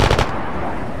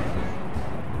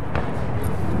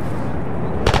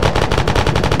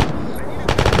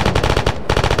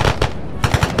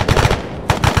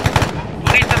 Who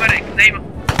needs the medic? Name.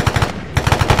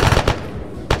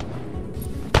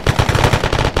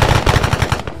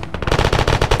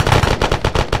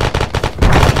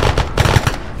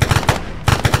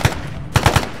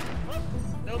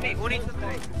 Tell me, who needs the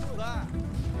medic?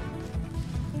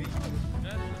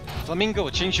 Flamingo,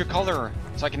 change your color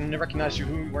so I can recognize you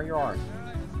where you are.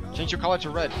 Change your color to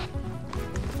red.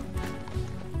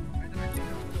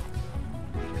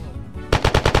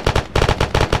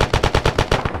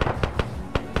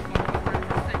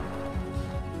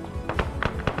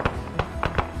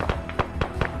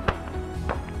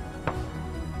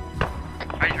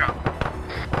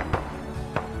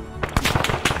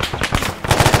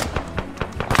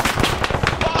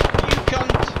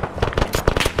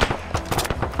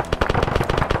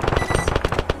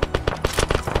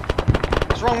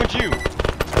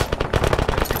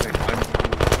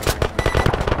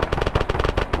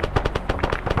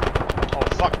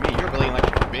 fuck me, you're bleeding like a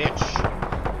bitch.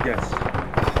 Yes.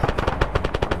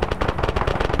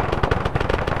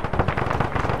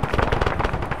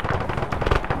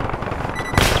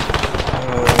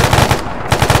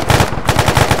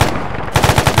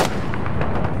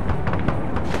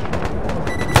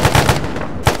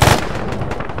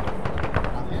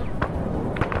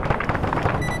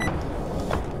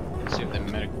 Let's see if the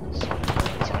medicals.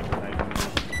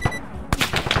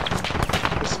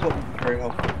 This is not very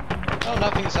helpful. No,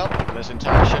 nothing is helpful. This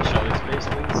entire shit show is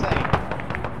basically insane.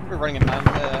 We're running a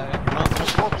mountain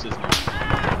of corpses now.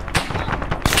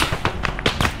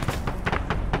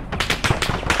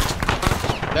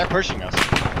 They're pushing us.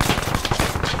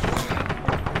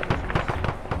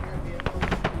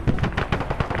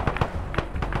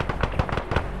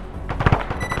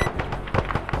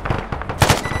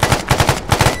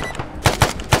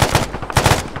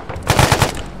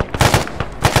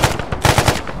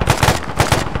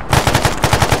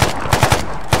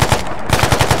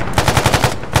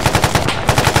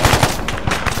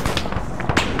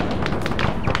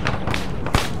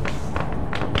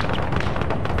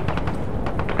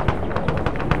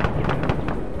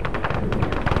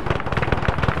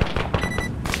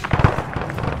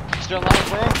 Still alive,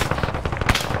 bro?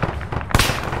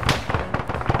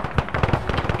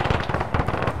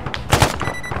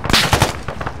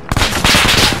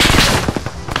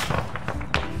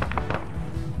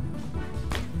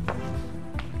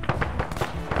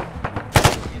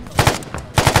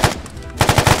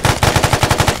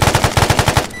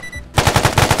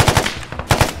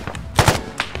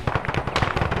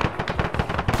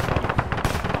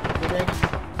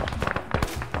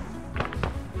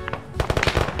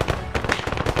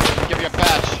 Give you a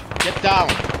patch. Get down.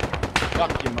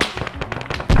 Fuck you, mother.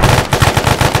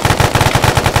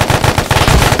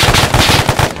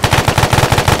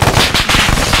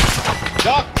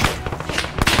 Duck!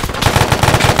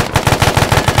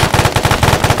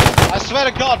 I swear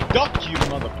to God, duck you,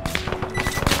 mother.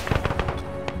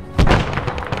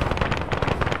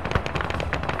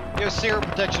 You have zero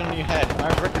protection on your head, and I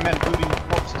recommend booting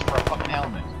corpses for a fucking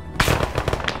helmet.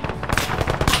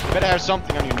 You better have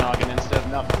something on your noggin instead of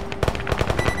nothing.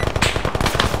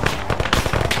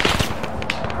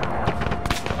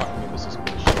 Fuck me, this is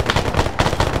bullshit.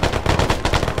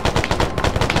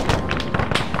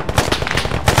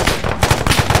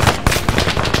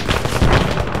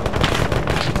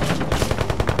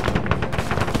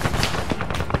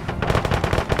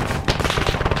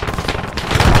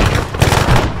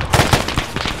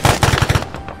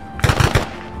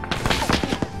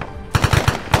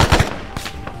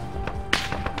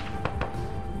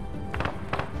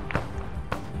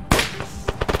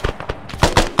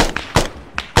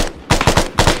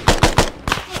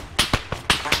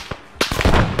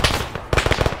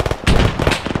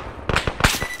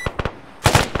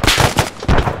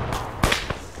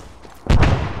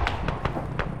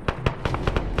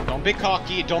 Don't be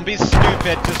cocky, don't be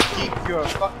stupid, just keep your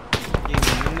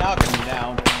fucking noggin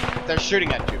down if they're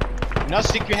shooting at you. Do not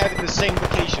stick your head in the same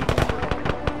location over.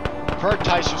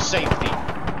 Prioritize your safety.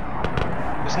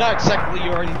 It's not exactly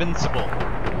you're invincible.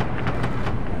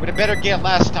 We had a better gear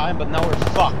last time, but now we're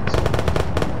fucked.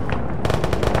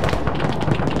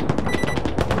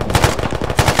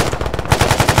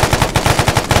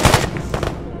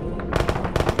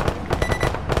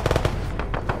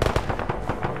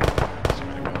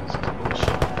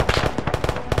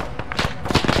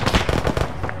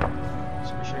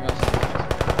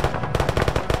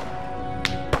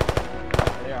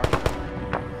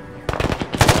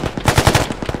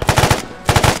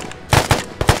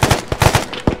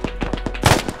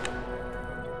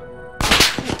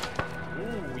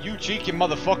 You cheeky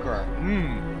motherfucker.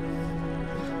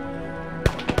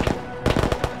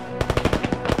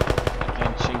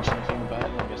 Can't change anything about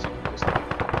it. I guess I can just.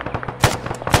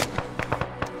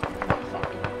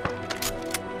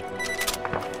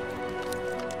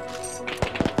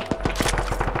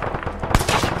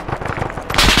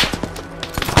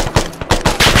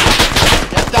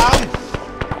 Get down!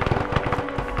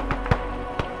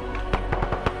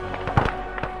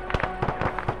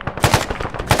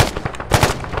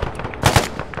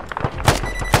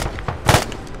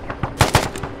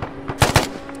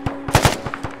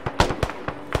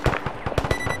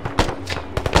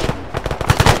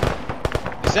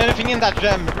 Is there anything in that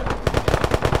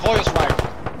Hoyos rifle?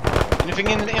 Anything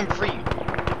in the M3?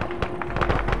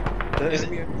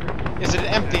 Is it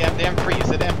empty? The M3, is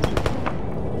it empty?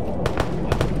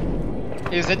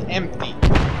 Is it empty?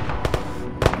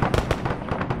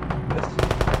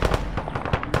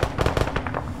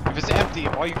 If it's empty,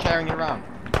 why are you carrying it around?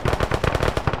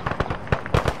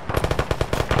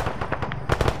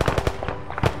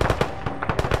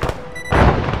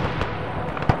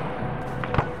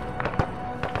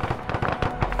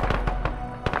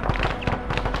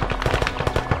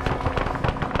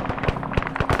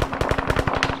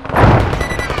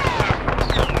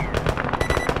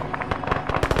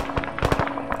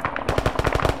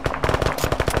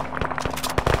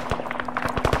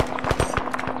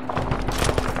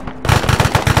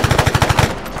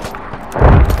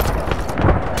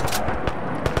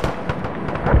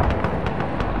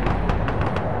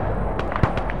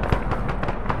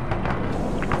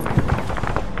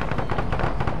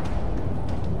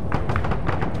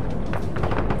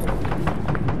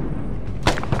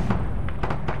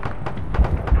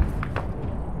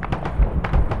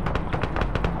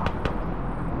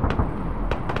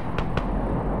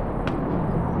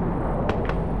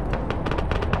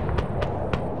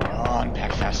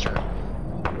 faster.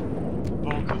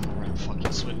 Oh, good lord, I'm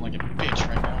fucking sweating like a bitch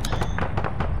right now.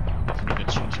 I need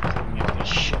to change your clothing after this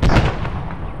shit.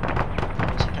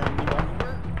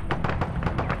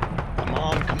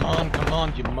 Come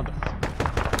on, you motherfucker.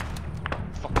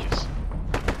 Fuck yes.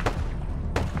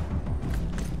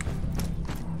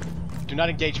 Do not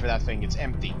engage for that thing, it's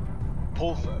empty.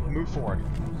 Move forward.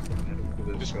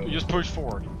 Just push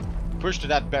forward. Push to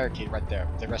that barricade right there,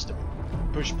 the rest of it.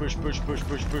 Push. Push.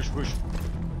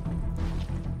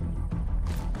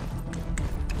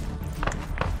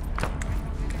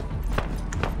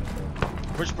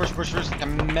 Like a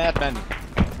madman.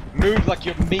 Move like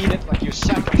you mean it, like you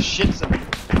sack of shits in the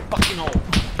fucking hole.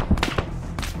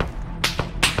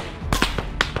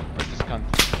 Where's this cunt?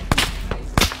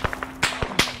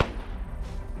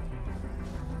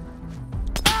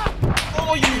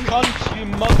 Oh, you cunt, you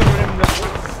mother in the...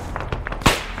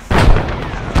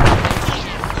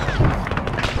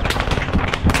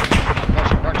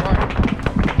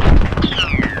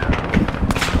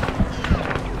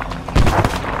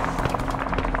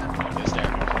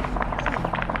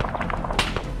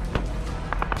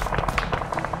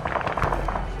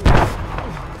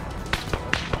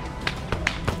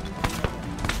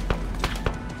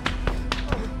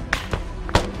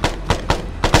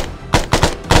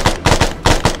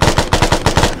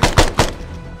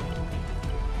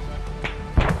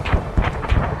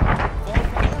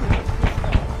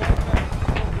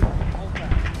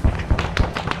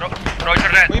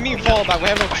 What do you mean fall back? We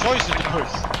have no choice to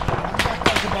push.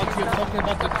 You're talking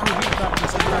about the two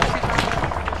retards.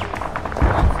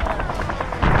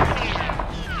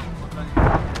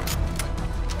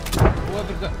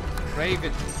 Whoever the...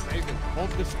 Raven,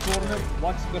 hold this corner,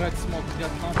 watch the red smoke.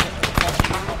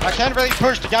 I can't really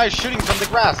push, the guy is shooting from the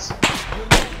grass.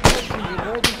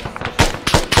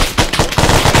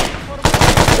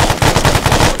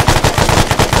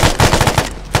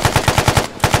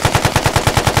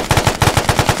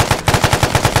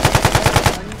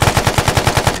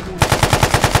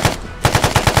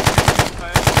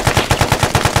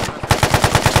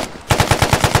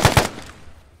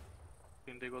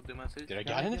 Did I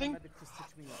get anything?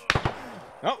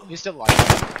 No, he's still alive.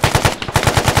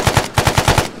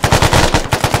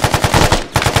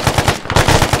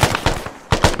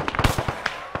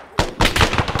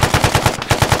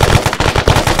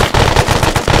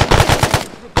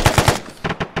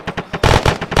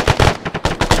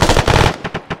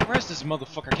 Where's this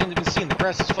motherfucker? I can't even see in the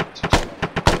grass. It's fucked.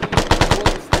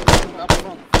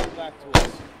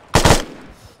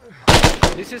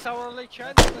 This is our only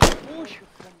chance. Let's push.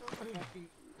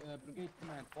 Brigade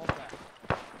command, fall back.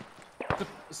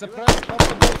 Suppress all the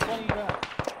doors falling back.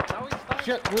 Now it's time.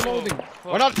 Shit, reloading.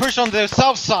 Why not push on the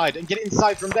south side and get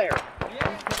inside from there?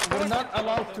 We're not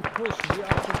allowed to push. We are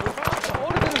to push.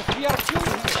 Orders, we are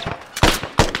killing here.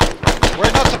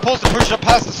 We're not supposed to push up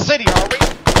past the city, are we?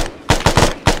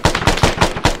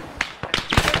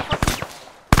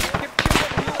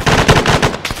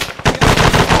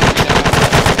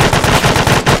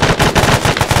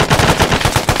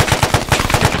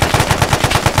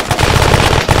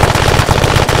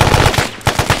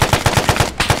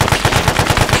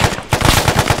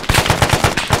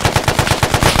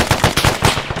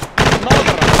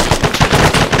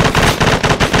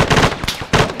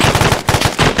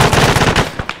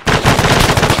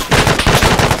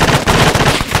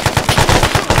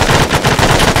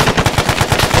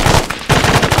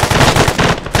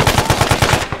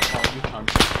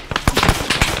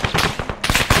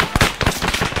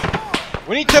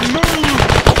 We need to move!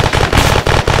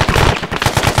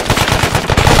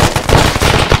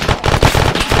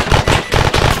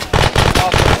 Oh,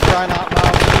 for crying out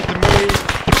loud, we need to move!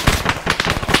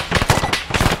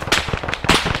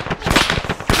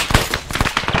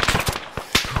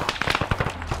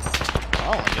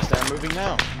 Oh, I guess they're moving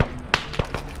now.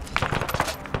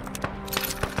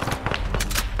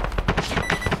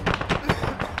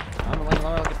 I'm laying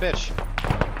low like a bitch.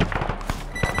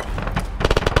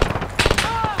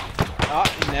 Oh,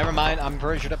 never mind, I'm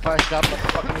pretty sure that pushed up, but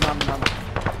fucking num.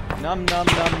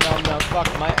 Fuck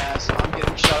my ass. I'm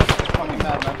getting shot like a fucking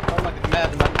madman. I'm like a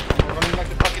madman. I'm running like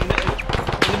the fucking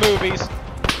in the movies.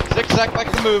 Zigzag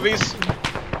like the movies.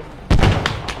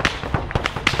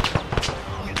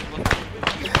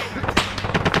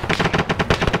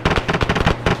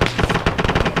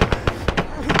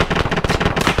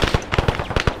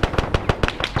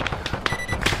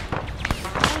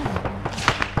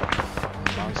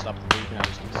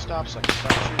 Stop so I can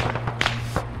stop shooting.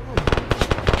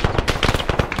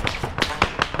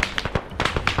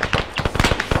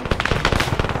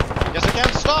 Guess I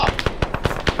can't stop!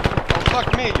 Oh fuck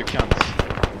me, you cunts.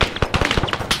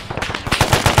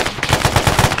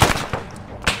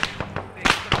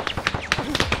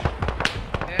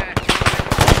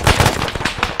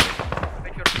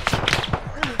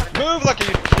 move like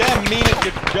a damn mean at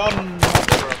your dumb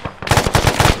mother.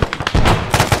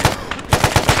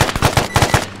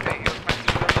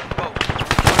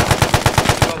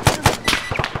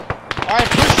 Alright,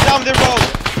 push down the road.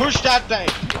 Push that way.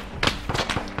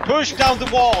 Push down the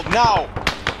wall, now.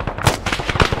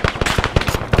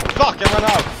 Fuck, I run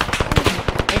out.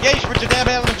 Engage with your damn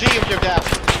LMG if you're down.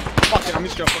 Fuck it, I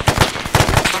missed your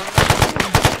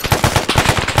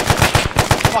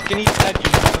fucking eat that, you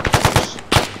motherfuckers.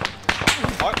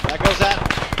 Oh, there goes that.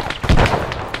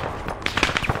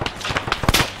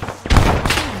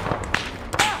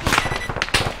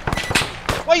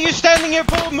 Why are you standing here?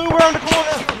 Move around the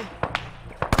corner.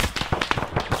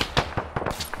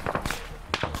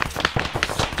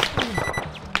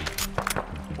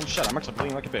 Oh shit, I'm actually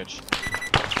bleeding like a bitch.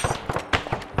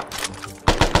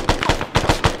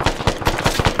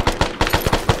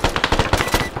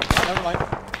 Oh, never mind.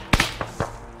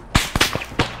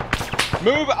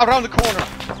 Move around the corner.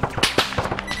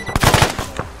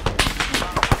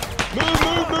 Move.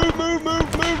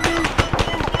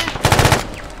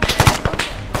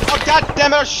 Oh god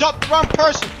damn it, I shot the wrong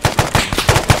person.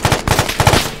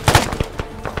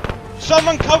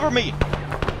 Someone cover me.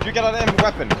 If you get an ammo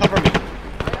weapon, cover me.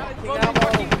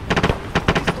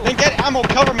 Then get ammo,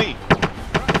 cover me.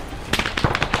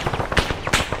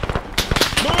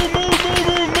 Move.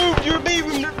 You're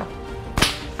leaving.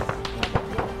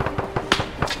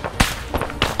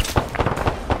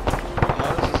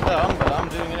 But I'm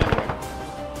doing it anyway.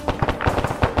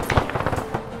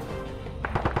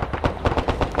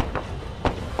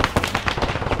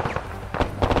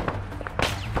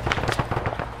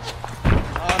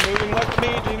 I'm moving like a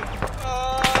meeting.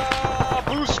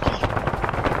 Booski.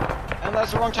 And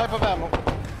that's the wrong type of ammo.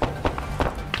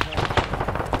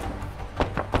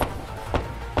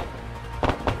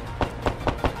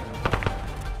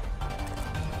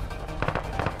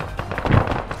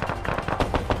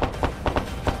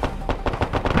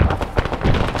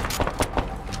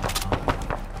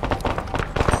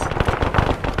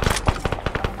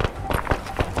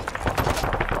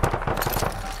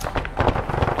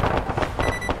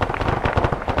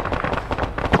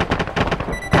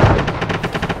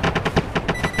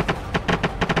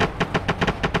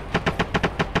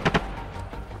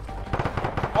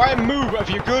 Alright, move if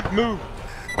you're good, move.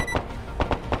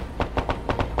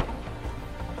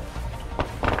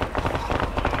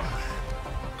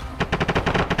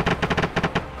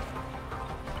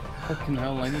 Fucking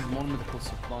hell, I need more medical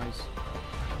supplies.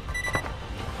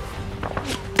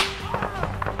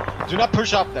 Do not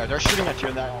push up there, they're shooting at you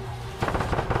in that.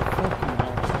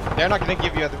 They're not gonna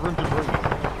give you the room to breathe.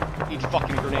 Eat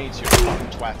fucking grenades, you fucking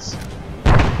twats.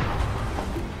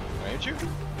 Did you?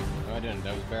 No, I didn't,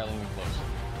 that was barely even close.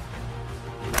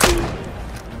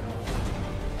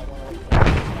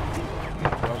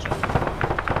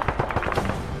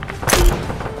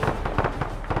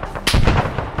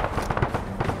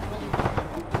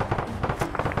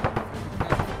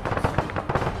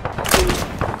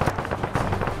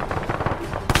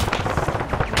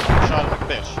 Shot like a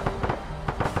fish.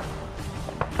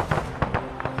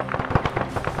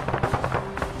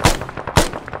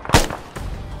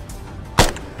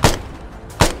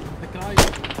 The guy.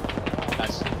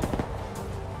 Nice.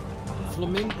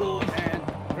 Flamingo and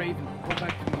Raven, go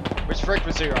back to me. Which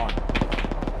frequency you're on?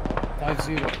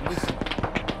 50. Listen.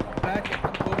 Back at the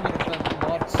corner of that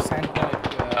large sandbag.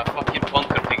 Fucking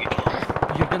bunker thingy.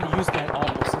 You're gonna use that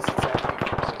armor, this is exactly.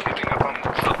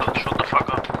 Shut the fuck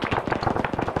up.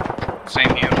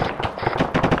 Same here.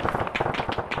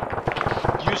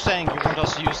 You saying you want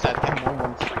us to use that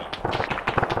M113?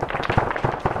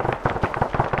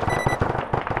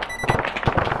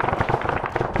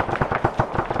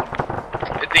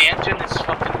 The engine is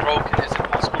fucking broken. Is it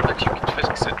possible that you can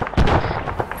fix it?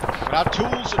 Without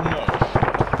tools, no.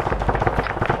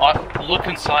 Look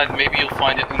inside. Maybe you'll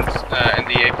find it in the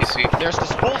APC. There's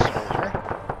disposable here.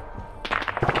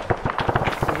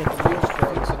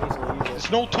 There's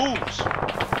no tools.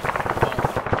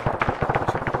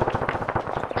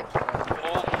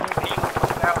 All people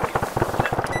now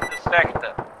in the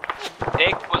sector.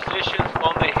 Take positions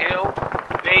on the hill,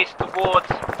 face towards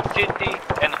city,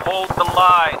 and hold the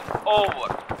line. Over.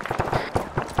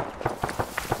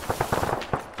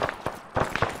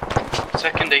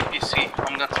 Second APC.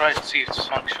 I'm gonna try to see if it's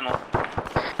functional.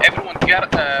 Everyone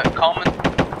get common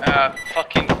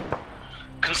fucking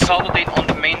consolidate on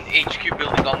the main HQ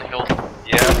building on the hill.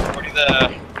 Yeah, already there.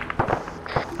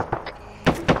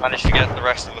 Managed to get the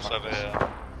rest of us over here.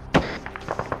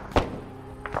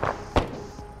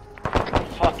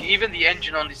 Fuck, even the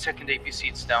engine on the second APC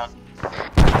it's down.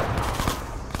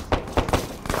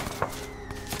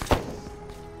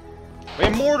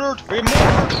 mortared! We're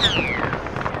mortared!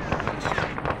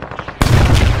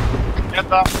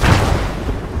 Get up!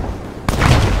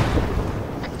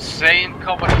 Stay in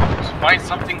cover. Find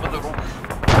something with the roof.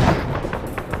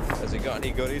 Has he got any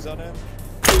goodies on him?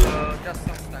 Just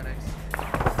some statics.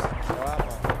 No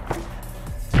ammo.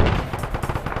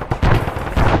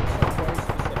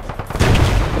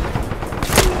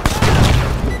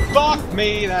 Fuck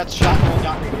me! That shotgun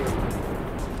got me here.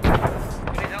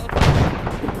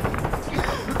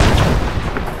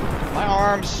 My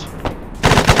arms.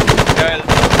 Guys,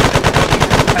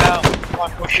 out. Come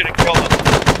on, push it and kill them.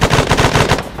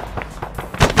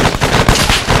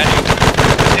 Any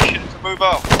position to move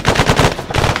out.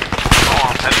 Go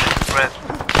on, spread.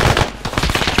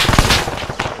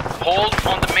 Hold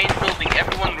on the main building.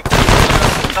 Everyone recruit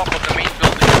the top of the main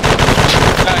building.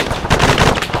 Guys,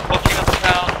 looking at the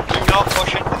town. Do not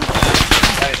push it.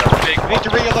 Guys, that's big. We need to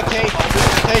relocate.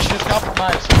 Relocation is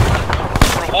compromised.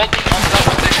 We're holding on top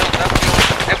of the hill. That's the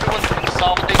order. Everyone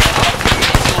consolidate on top of the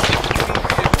main building.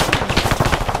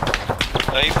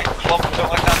 You think clump don't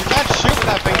like that? You can't shoot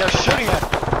that thing. They're shooting it.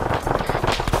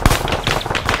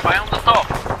 Fire on the top.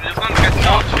 It's gonna get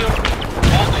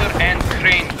Vulture and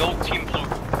Crane. Go Team Blue.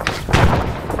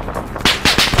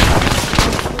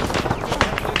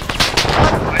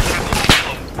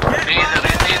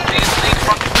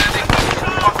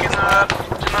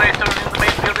 Generator in the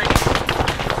main building.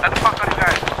 Let the fuck are you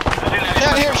guys? I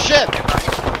can't hear shit.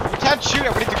 We can't shoot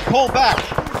it. We need to pull back.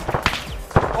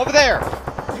 Over there.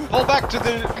 Pull back to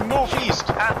the northeast.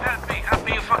 Help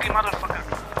me, you fucking motherfucker.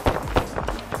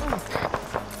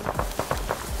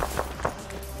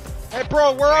 Hey,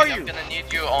 bro, where are you? I'm gonna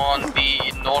need you on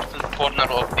the northern corner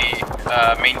of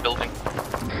the main building.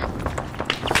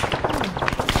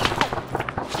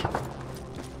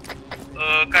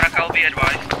 Caracal, be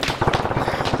advised.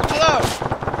 Hello.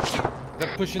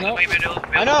 They're pushing out.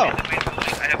 I know.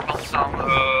 I have found some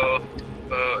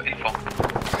info.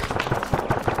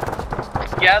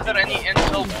 Gather any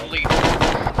intel, please.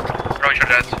 Roger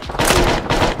that.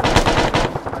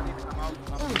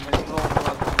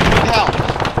 Need help.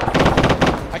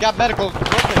 I got medical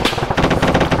equipment.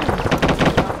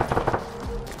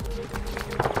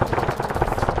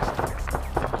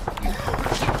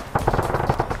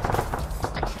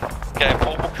 Okay,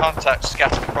 multiple contacts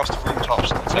scattered across the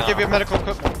rooftops of the Let me town. give you medical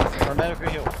equipment or medical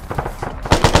heal.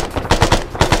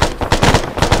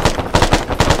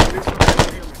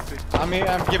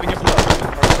 I'm giving you blood.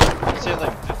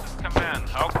 Ceiling. This is command.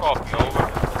 How copy? Over.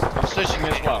 I'm stitching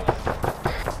as well.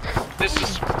 This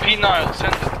is penile,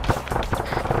 send it.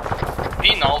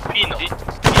 Penile. Did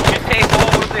you take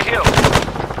over the hill?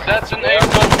 That's an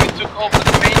airport. We took over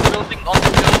the main building on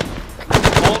the hill.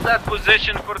 Hold that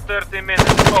position for 30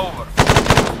 minutes. Over.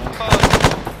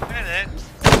 Minutes.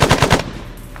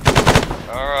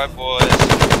 Alright, boys.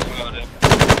 Got it.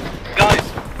 Guys,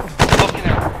 fucking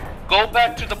hell. Go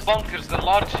back to the bunkers, the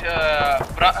large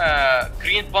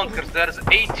green bunkers. There's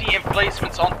 80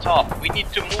 emplacements on top. We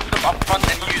need to move them up front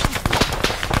and use them.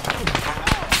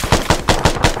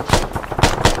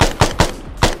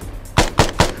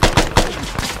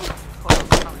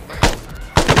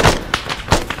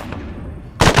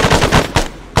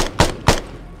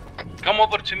 Come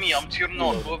over to me, I'm to your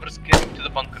north. Whoever's getting to the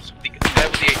bunkers. The guy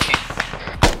with the 18.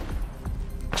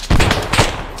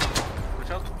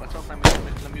 Watch out,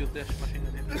 let me use this machine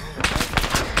gun here.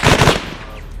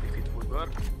 If it would work.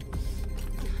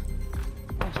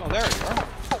 Oh, there you are.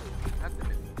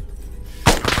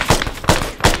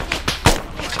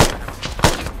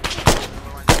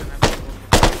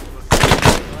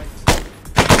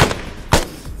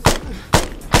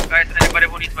 Guys, anybody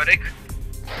who needs medic?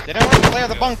 They don't want to clear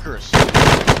the bunkers.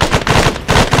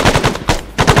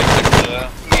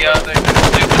 Yeah, they can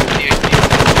stay with the 18.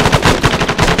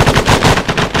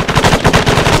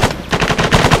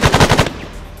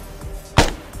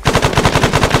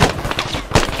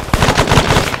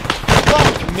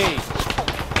 Fuck me.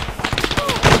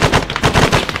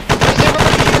 Where's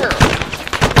everybody here?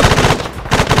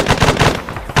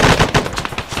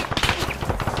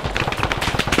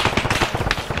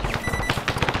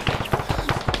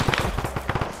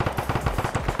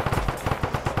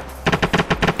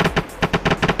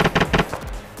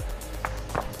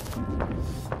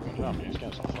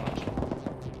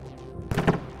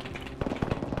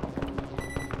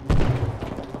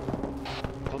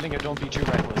 Don't be too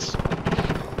reckless.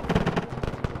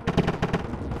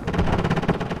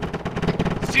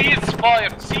 Cease fire!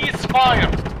 Cease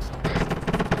fire!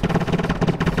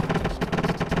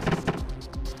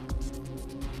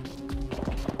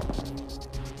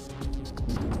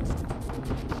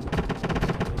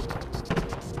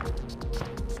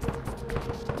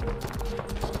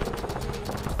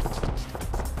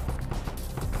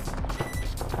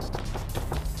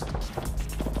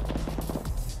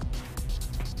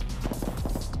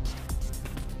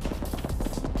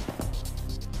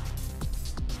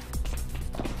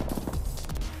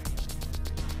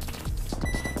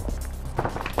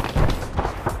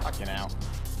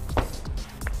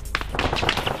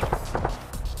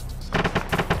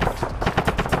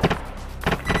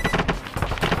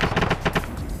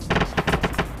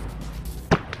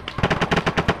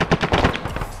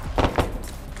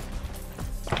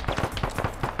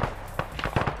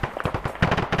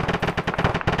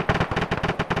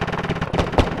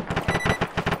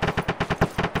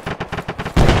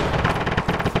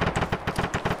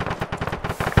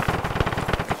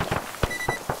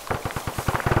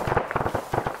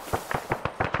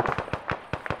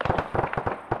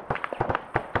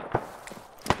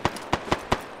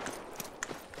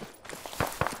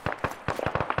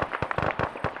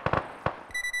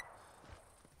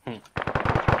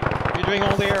 You're doing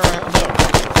all the air alone.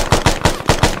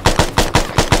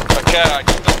 Okay, I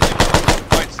just got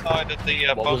the right side of the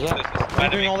boxes. I'm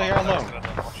doing all the air alone.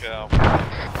 Watch out.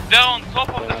 They're on top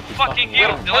of the fucking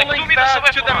hill. They're like 2 meters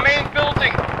away to the main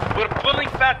building. We're pulling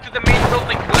back to the main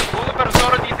building. Whoever's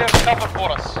already there, cover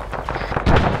for us.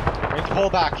 We need to pull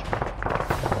back.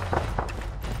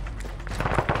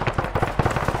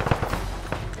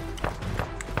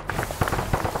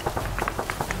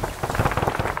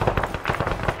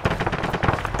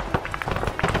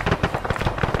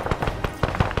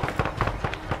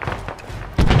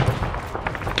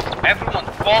 Everyone,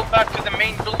 fall back to the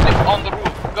main building on the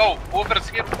roof. Go. Whoever's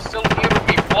here, still here with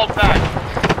me, fall back.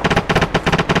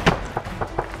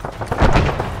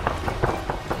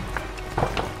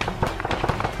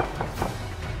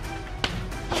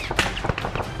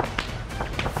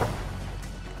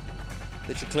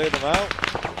 Did you clear them out?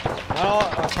 No,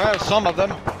 I cleared some of them.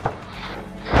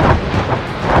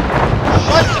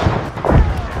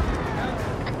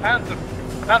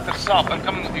 Panther, stop. I'm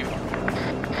coming with you.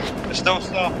 They're still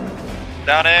stuck.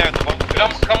 Down here in the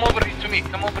bunkers. Come over to me.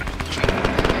 Come over to me.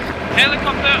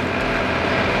 Helicopter!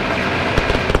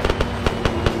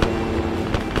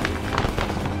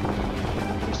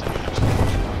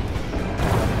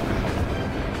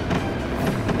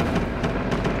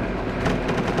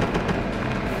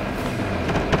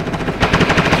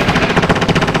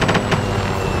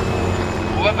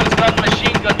 Whoever's got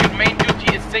machine gun, your main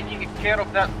duty is taking care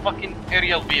of that fucking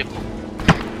aerial vehicle.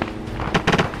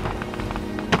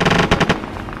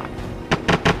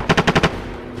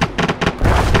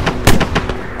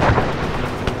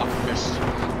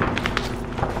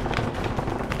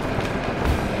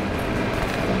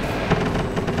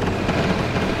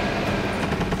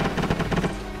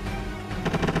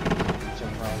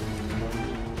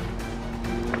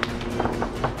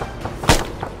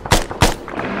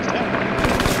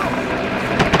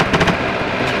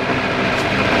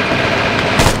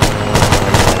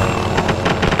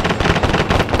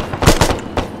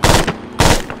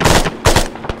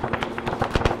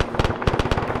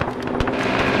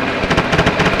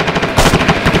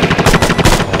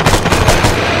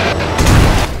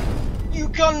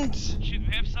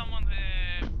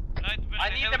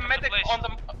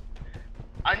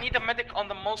 I need a medic on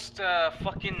the most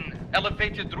fucking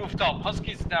elevated rooftop.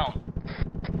 Husky's down.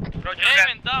 Roger.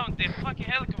 Raven down. The fucking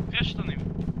helicopter crashed on him.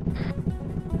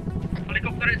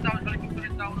 Helicopter is down. Helicopter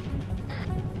is down.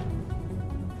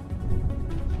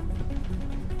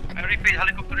 I repeat,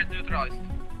 helicopter is neutralized.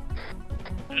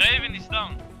 Raven is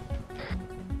down.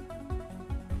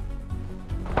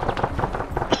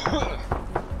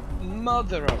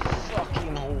 Mother of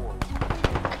fucking whore.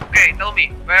 Okay, tell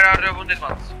me, where are the wounded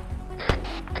ones?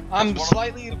 I'm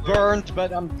slightly burnt,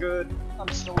 but I'm good. I'm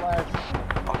still alive.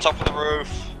 On top of the roof.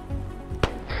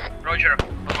 Roger,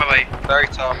 on my way. Very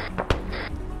top.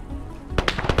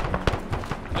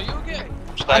 Are you okay?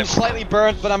 I'm slightly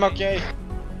burnt, but I'm okay.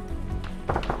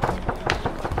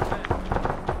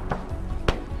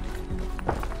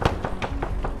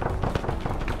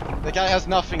 The guy has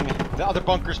nothing. The other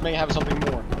bunkers may have something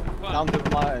more. Down the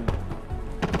line.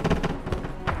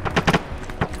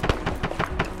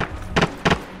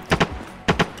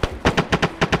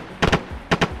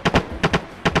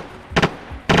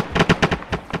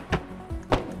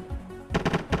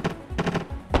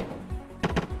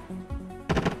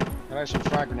 I have some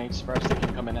frag grenades first, they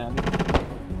can come in handy.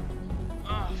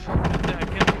 Ah, fuck that, I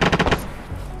can't.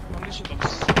 Ammunition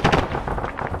box.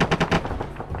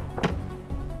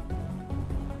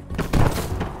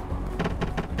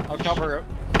 I'll cover it.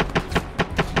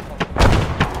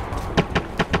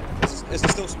 Is there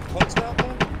still some pods down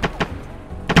there?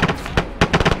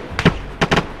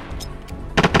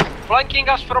 Flanking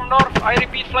us from north. I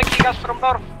repeat, flanking us from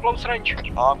north. Close range.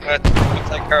 I'm gonna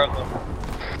take care of them.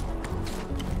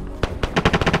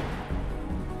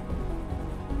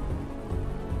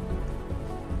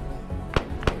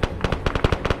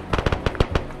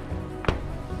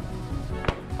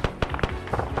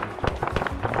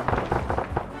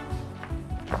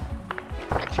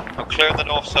 I'm clearing the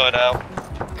north side out.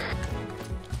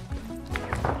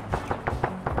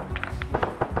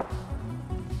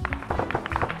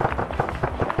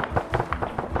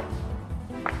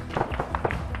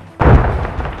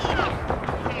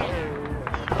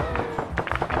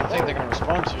 I don't think they're gonna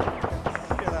respond to you.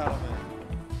 Get out of it.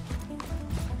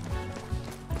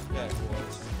 Yeah,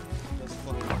 boys. Let's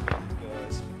fucking get these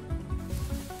guys.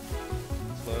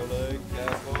 Slowly,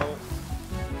 careful.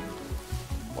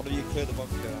 Why don't you clear the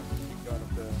bunker? Keep going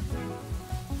up there.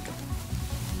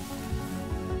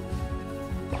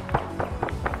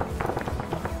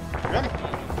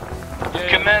 You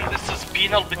can demand, this is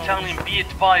penal battalion, be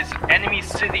advised, enemy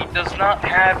city does not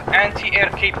have anti-air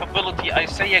capability. I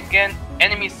say again,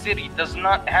 enemy city does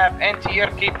not have anti-air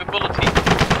capability.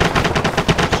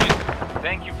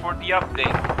 Thank you for the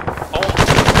update. Hold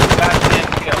back in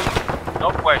hill.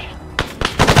 No question.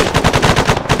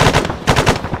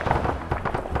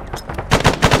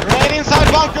 Grenade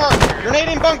inside bunker! Grenade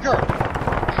in bunker!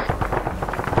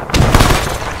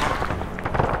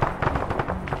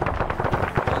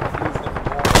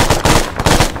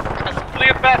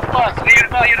 Clear back class, clear.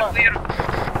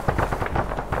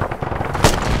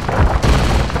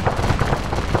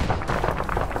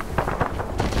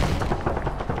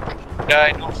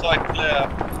 Okay, north side clear.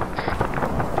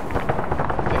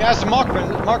 The guy's a marksman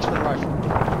rifle.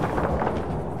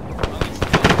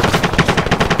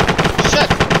 Shit!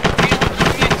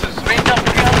 300 meters, range up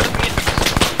 300 meters.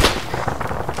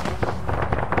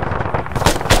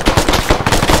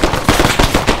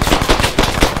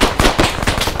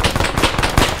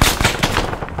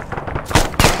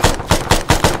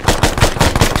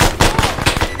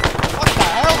 What the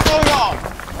hell's going on?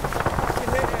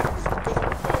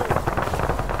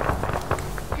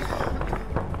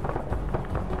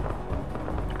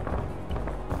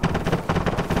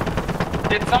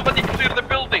 Did somebody clear the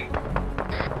building?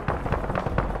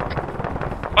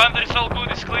 Bandit, it's all good,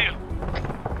 it's clear.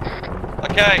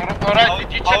 Okay. Alright,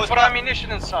 did you check for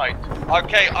ammunition inside?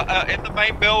 Okay, in the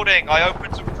main building, I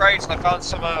opened some crates and I found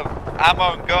some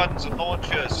ammo and guns and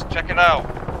launchers. Check it out.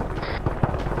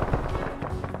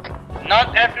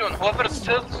 Not everyone. Whoever's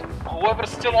still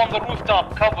on the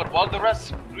rooftop, cover. While the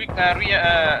rest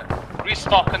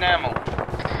restock on ammo.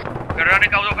 We're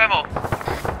running out of ammo.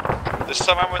 There's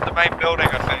some ammo in the main building,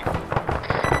 I think.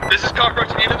 This is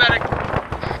Cockroach, need a medic.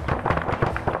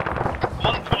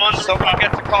 Someone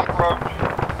get to Cockroach.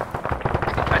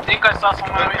 I think I saw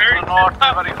someone to the north,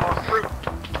 very close.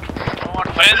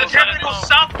 There's a terminal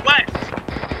southwest.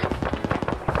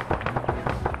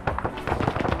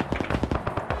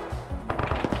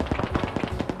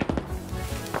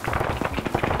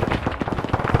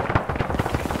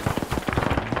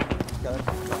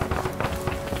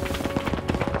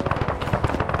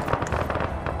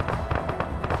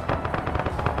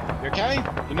 You okay?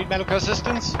 You need medical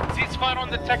assistance? Ceasefire on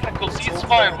the technical,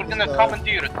 ceasefire, we're gonna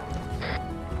commandeer it.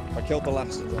 I killed the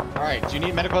last of them. Alright, do you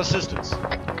need medical assistance?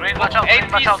 Great, watch out,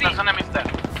 there's enemies there.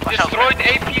 Destroyed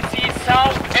APC,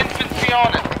 south, infantry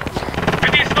on it.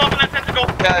 Ready, stop and attempt to go.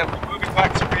 Okay, we're moving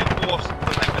back to reinforce the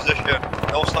main position.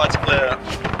 North side's clear.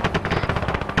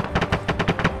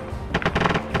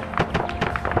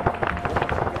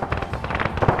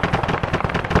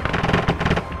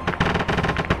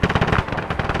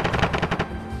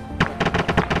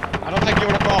 I don't think you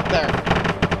want to go up there.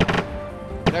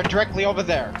 They're directly over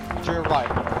there, to your right.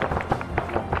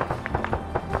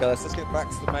 Okay, let's just get back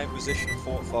to the main position and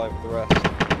fortify with the rest.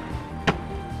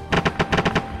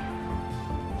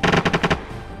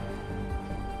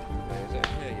 Okay, is it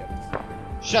in here yet?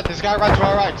 Shit, this guy right to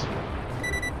our right.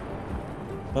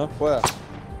 Huh? Where?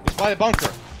 He's by the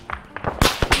bunker.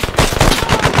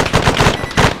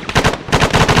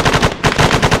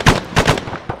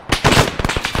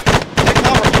 Take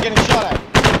cover, you're getting shot at.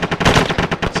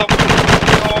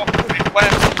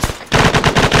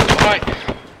 Alright,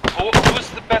 who's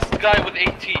the best guy with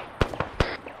AT?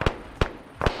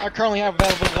 I currently have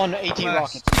available one AT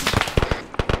rocket.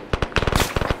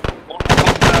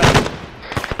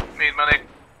 Need medic.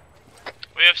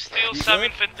 We have still some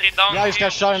infantry down Yeah, he's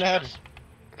got shot in the head.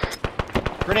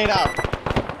 Grenade out.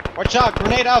 Watch out,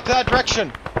 grenade out to that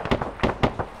direction.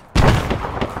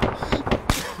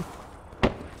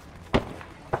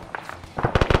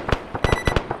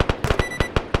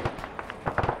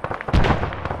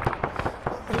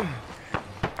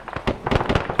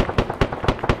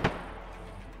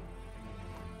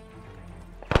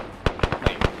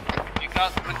 You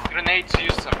got grenades,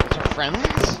 use them. Those are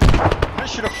friendlies? Did I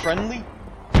shoot a friendly?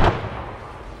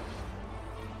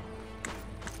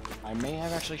 I may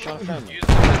have actually shot a friendly. Use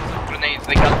the grenades,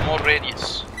 they got more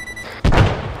radius.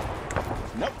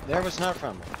 Nope, there was not a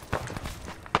friendly.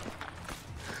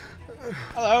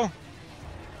 Hello.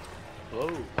 Hello.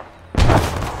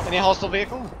 Any hostile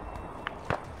vehicle?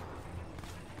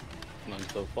 None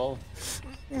so far.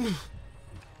 You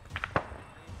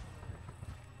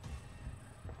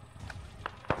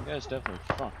guys definitely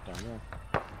fucked down there.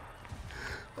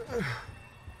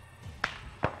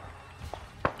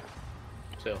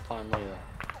 So finally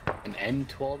an end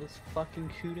to all this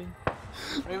fucking shooting.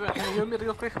 Raven, can you hear me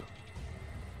real quick?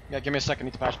 Yeah, give me a second, I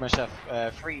need to patch myself.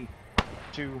 3,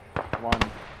 2, 1,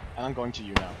 and I'm going to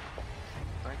you now.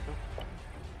 Thank you.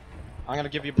 I'm gonna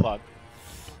give you blood.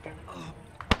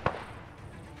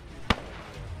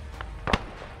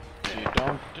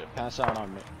 pass out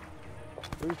on me.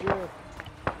 Who's here?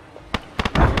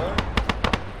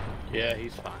 Yeah,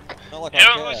 he's fine. Not like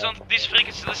Everyone who's on this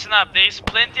frequency, listen up. There is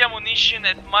plenty ammunition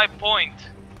at my point.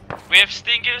 We have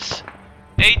stingers,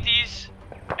 ATs,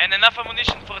 and enough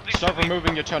ammunition for at least Start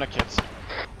removing your tourniquets.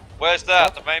 Where's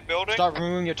that? The main building? Start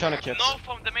removing your tourniquets. north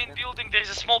from the main building. There is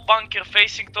a small bunker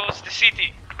facing towards the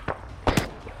city.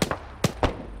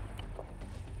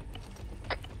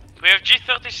 We have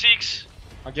G36.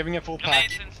 I'm giving it full pack.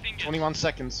 21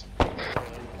 seconds.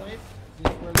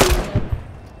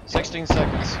 16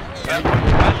 seconds. The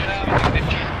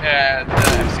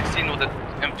F-16 with the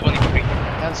M23.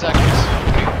 10 seconds.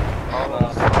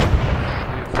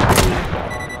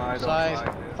 Size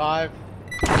 5,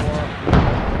 4, 2, 1.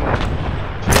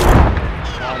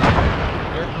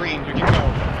 You're green, you can go.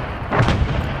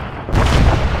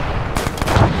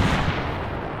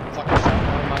 Fucking sound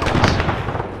on my eyes.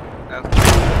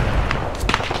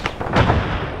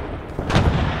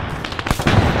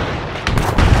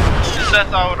 Set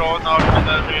our own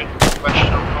artillery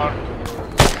question mark.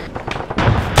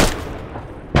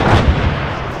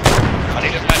 I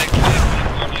need a medic.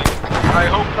 I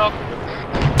hope not.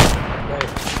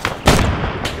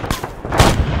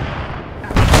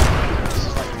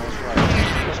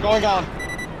 What's going on?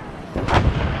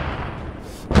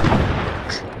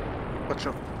 Watch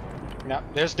out. Yeah,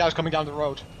 there's guys coming down the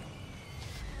road.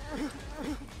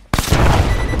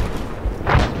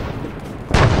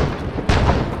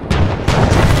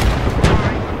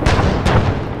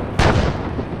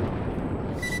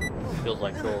 Feels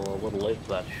like we're a little late for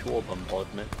that shore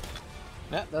bombardment.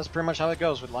 Yeah, that's pretty much how it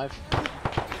goes with life.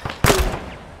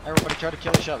 Everybody try to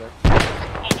kill each other.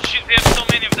 Oh shit, we have so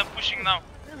many of them pushing now.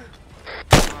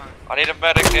 I need a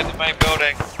medic near the main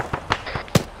building.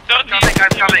 30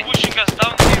 people pushing us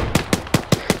down here.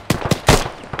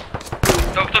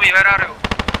 Talk to me, where are you?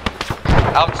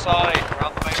 Outside,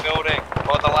 around the main building,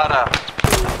 by the ladder.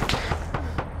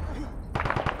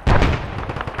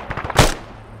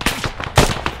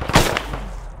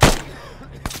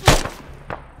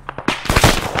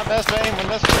 Not best aim when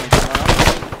this thing's going on.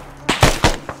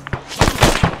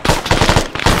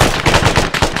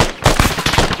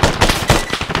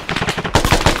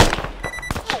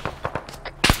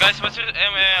 Guys, what's your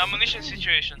ammunition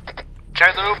situation?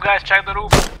 Check the roof, guys, check the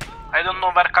roof. I don't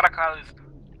know where Caracal is.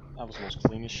 That was the most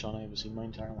cleanest shot I've ever seen in my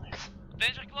entire life.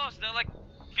 Danger close, they're like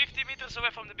 50 meters away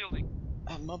from the building.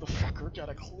 That motherfucker got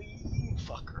a clean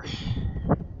fucker.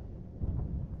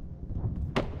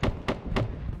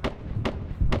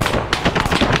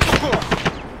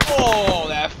 Oh,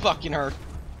 that fucking hurt.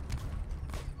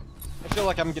 I feel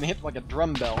like I'm gonna hit like a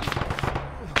drum bell.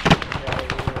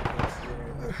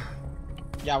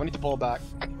 Yeah, we need to pull back.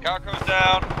 Caraco's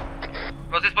down.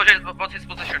 What's his position? What's his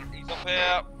position? He's up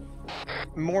here.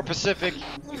 More Pacific.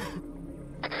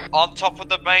 On top of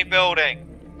the main building.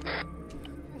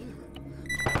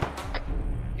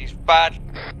 He's bad.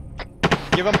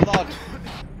 Give him blood.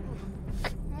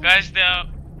 Guys, they're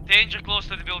danger close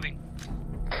to the building.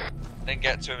 Then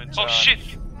get to him in time. Oh shit!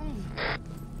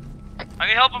 I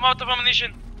need help, I'm out of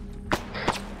ammunition.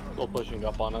 Still pushing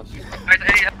up on us. Guys, I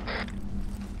need help.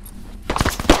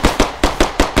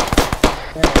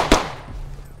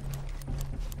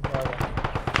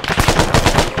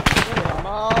 Come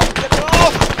on, get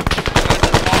off!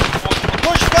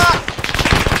 Push back!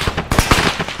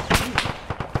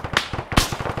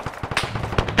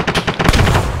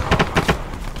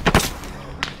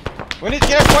 We need to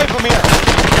get away from here.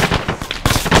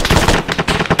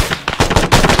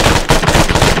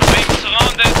 Being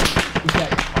surrounded.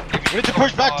 We need to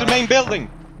push back to the main building.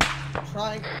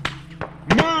 Trying.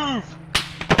 Move!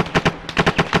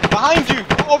 Behind you!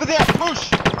 Over there!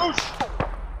 Push! Push!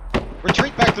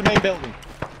 Retreat back to the main building.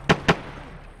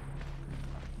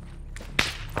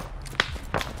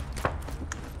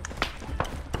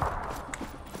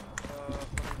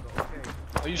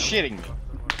 Are you shitting me?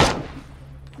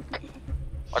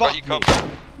 I got you covered.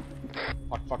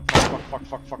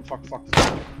 Fuck.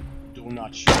 Do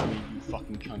not shoot me, you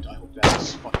fucking cunt. I hope that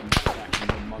is fucking back in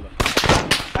your mother.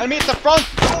 Enemy at the front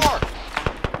door!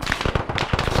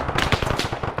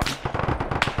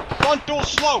 Front door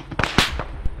slope!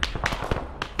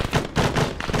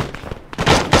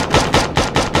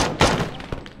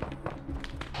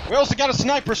 We also got a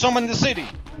sniper somewhere in the city.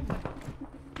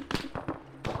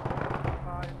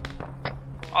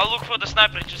 I'll look for the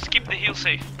sniper, just keep the hill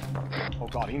safe. Oh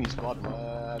god, he needs blood.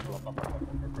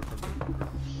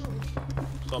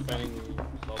 Stop banning.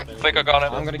 I think I got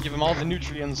him. I'm gonna give him all the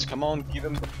nutrients. Come on, give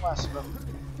him the plasma.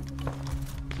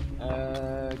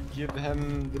 Give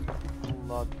him the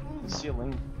blood.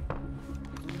 Ceiling.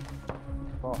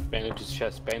 off. Bandage his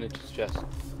chest, bandage his chest.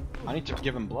 I need to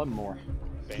give him blood more.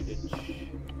 Bandage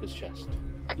his chest.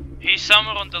 He's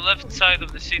somewhere on the left side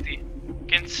of the city.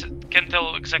 Can't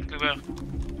tell exactly where.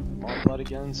 The more blood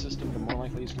again in the system, the more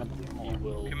likely he's gonna bleed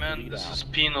more. Command, this is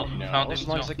penal. No, Found as it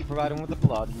long as I can provide him with the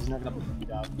blood, he's not gonna bleed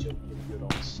out until we get good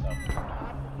old stuff.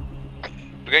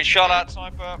 We're getting shot at,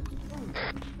 sniper.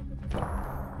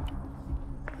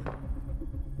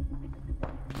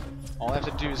 All I have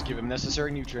to do is give him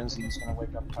necessary nutrients and he's gonna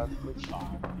wake up perfectly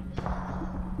fine.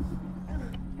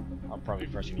 I'll probably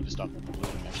first you need to stop the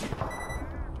bleeding actually.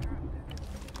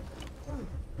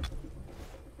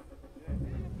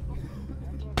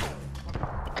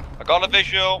 I got a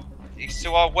visual. He's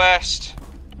to our west.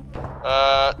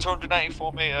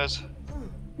 284 meters.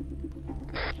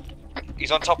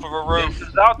 He's on top of a roof. This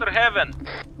is Outer Heaven.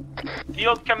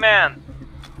 Field command.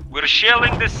 We're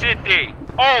shelling the city.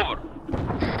 Over.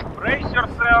 Brace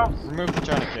yourselves. Remove the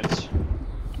tourniquets.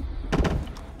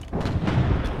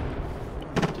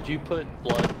 Did you put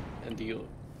blood in the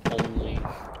only?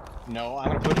 No, I'm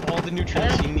gonna put all the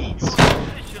nutrients he needs.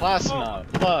 Plasma,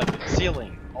 blood,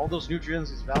 sealing. All those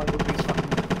nutrients is valuable to these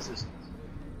fucking systems.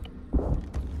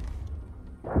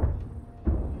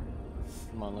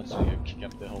 Come on, let's kick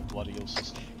up the whole bloody ill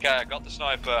system. Okay, I got the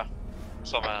sniper.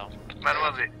 Somehow. Where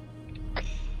was he?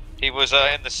 He was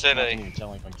in the city.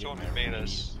 200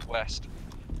 meters west.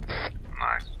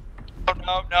 Nice. Oh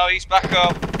no, no, he's back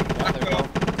up. Back up.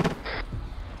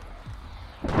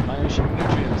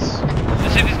 Nutrients. The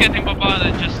city's getting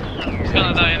bombarded, he's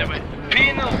gonna die anyway.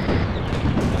 Penal!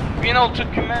 Penal to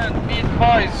command, be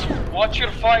advised. Watch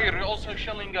your fire, you're also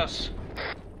shelling us.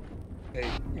 Hey,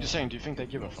 I'm just saying, do you think they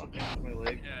give a fuck? my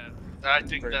leg. Yeah, I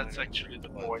think that's actually the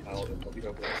point. I'll be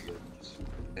over to just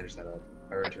finish that up.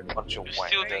 I return to bunch of We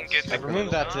still didn't get I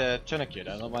removed that tourniquet,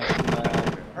 otherwise I'm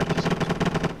hurt yourself.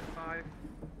 5,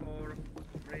 4,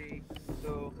 3,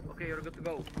 2. Okay, you're good to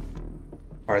go.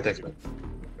 Alright, thanks, man.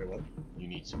 Wait, what? You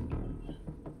need some.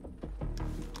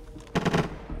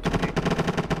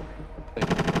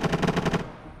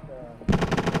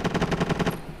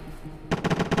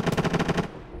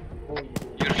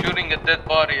 You're shooting a dead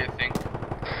body, I think.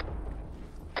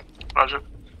 Roger.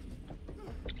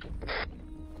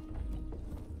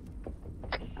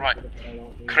 Right.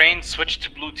 Crane, switch to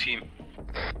blue team.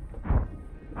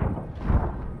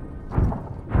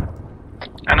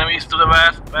 Enemies to the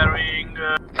west, bearing.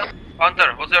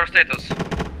 Hunter, what's your status?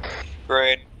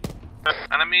 Green.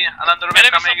 Enemy, another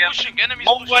Enemies coming are in. pushing, enemies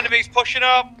Multiple pushing. enemies pushing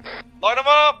up. Line them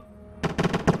up.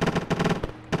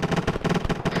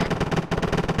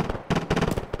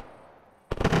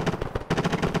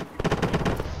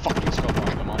 Fucking scope on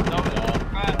them on. No,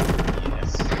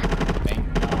 yes. Thank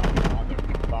God,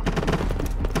 motherfucker.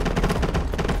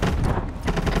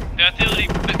 The artillery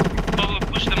probably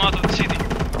pushed them out of the city.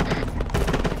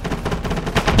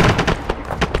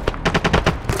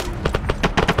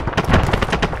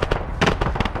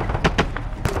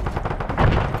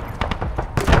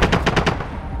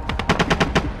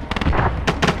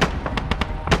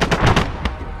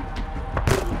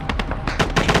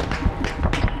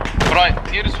 Right,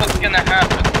 here's what's gonna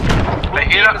happen. The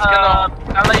team is gonna...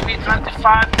 LAV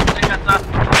 25 pushing at us to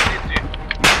the city.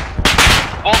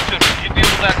 Vulture, you deal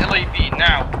with that LAV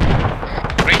now.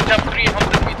 Range up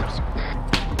 300 meters.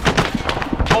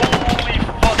 Holy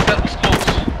fuck, that was close.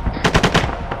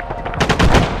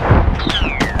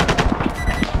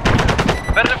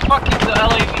 Where the fuck is the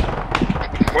LAV?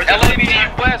 LAV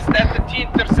west at the T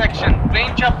intersection.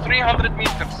 Range up 300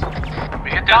 meters. We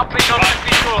hit the visual.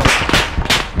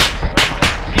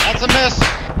 That's a miss!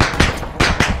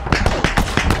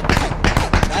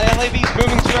 That LAV's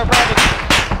moving to our property.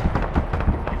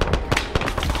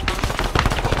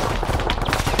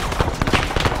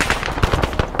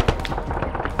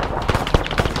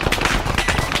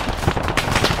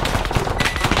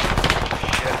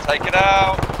 Yeah, take it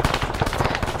out.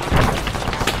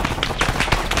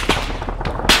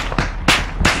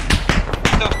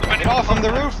 Get off from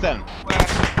the roof then.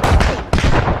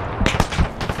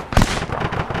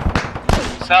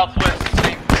 Southwest,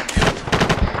 same.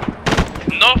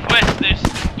 Northwest, there's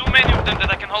too many of them that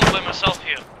I can hold by myself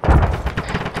here.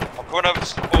 I'm going over to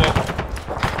support.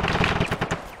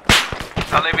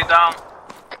 I'll leave it down.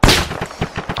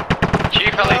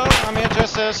 Chief, Hello, I'm here to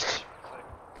assist.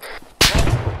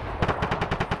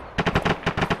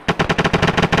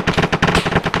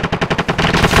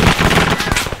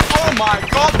 Oh my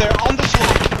god, they're on the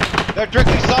slope. They're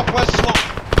directly southwest slope.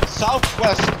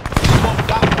 Southwest slope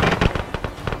that way.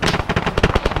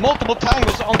 Multiple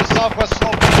tangles on the southwest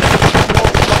slope.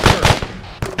 North bunker.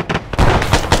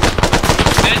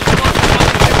 There's one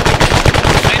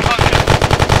main bunker.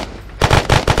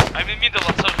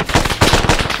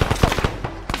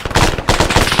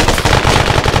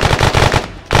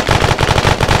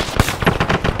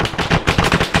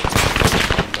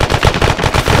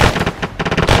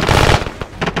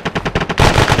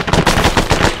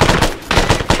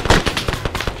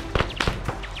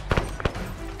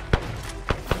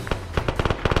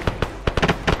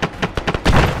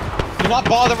 not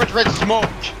bother with red smoke!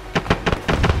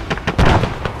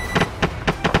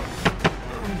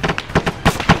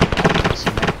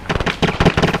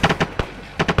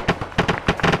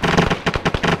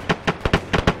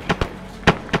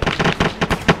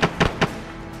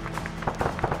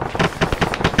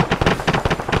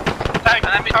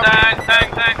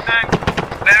 Tank.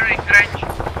 Very strange.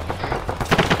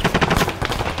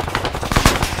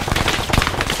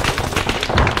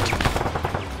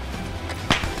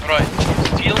 Right.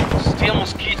 Steel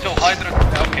mosquito, Hydra.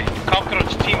 Okay.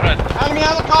 Cockroach team red. Enemy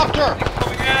helicopter!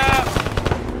 Coming out.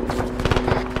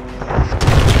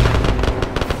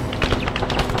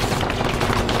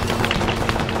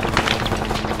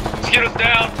 Mosquito's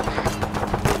down.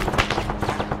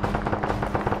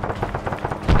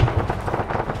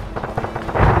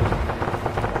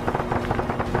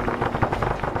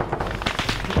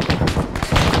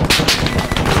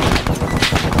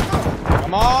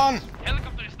 Come on!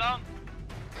 Helicopter is down.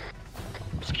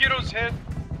 Mosquito's hit.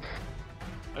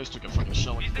 I just took a fucking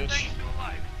shell like a bitch. Still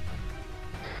alive.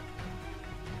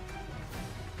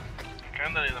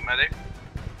 Kinda need a medic.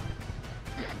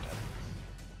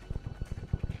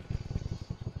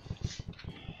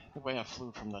 The way I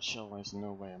flew from that shell, there's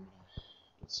no way I'm gonna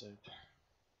get saved.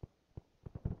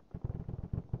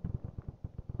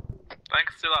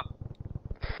 Tank's still up.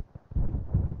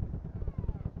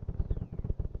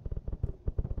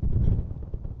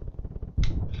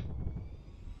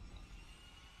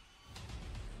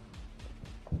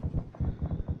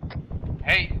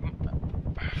 Hey,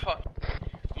 fuck.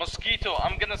 Mosquito,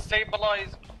 I'm gonna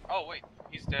stabilize. Oh wait,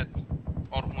 he's dead.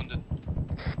 Or wounded.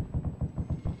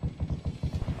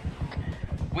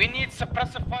 We need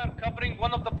suppressive fire covering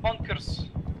one of the bunkers.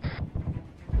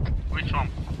 Which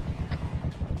one?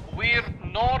 We're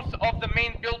north of the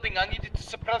main building. I needed to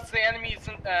suppress the enemies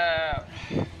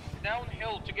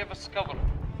downhill to give us cover.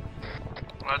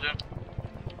 Roger.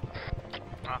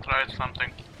 I'll try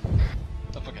something.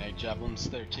 I fucking hate javelins.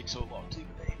 They take so long to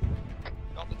evade.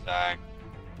 Got the tank.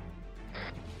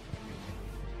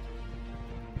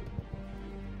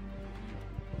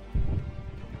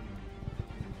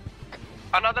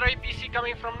 Another APC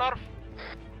coming from north.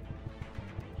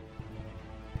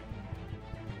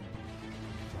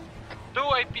 Two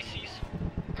APCs.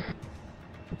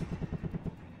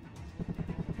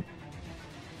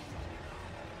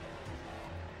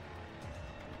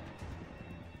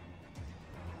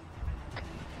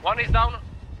 One is down.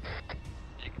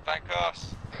 You can thank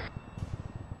us.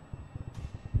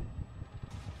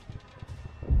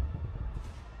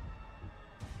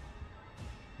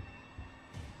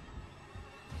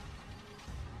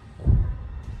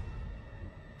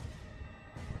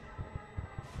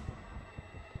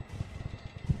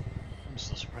 I'm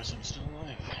still surprised I'm still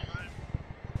alive.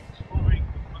 Moving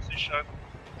position.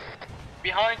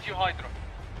 Behind you, Hydra.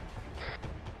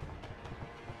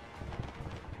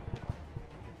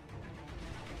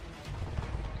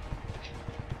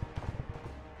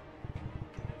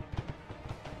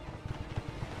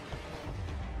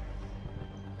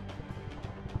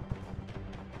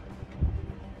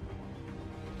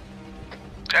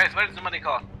 Guys, where's the money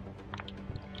car?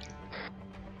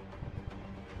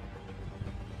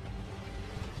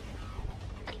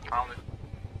 Found it.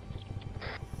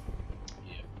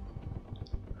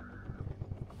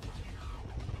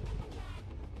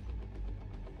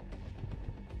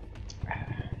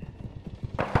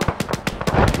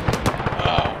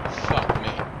 Oh, fuck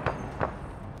me.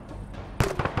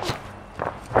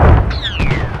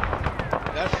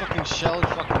 That fucking shell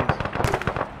fucking...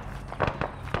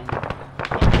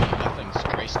 Nothing's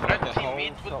gracing Red like the team whole...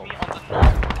 meet with me on the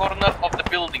north corner of the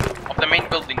building, of the main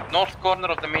building. North corner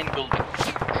of the main building.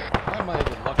 Why am I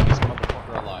the luckiest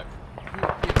motherfucker alive?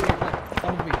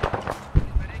 Come with me.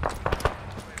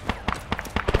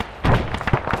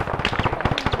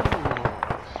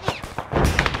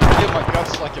 I feel my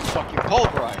guts like a fucking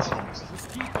pulverized.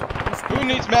 Who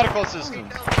needs medical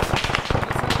assistance?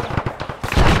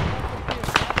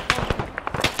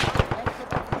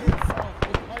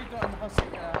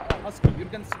 You're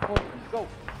gonna support them. Go.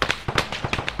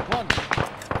 One.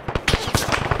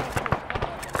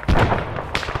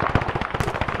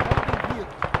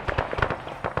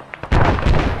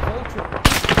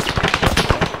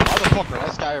 Motherfucker,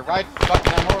 this guy right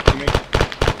fucking ammo to me.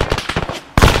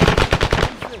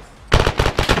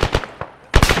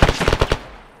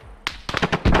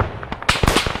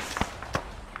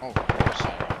 Oh,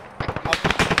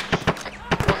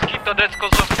 Mosquito, that's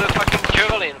because of the fucking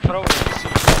javelin throwing.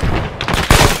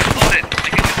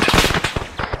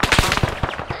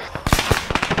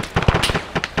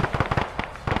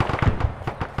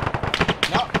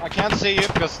 no, I can't see you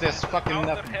because there's fucking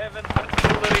nothing. Heaven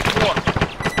artillery force.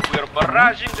 We're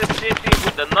barraging the city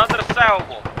with another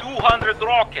salvo. 200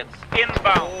 rockets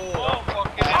inbound. Oh,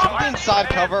 fucking I'm inside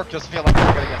cover because I feel like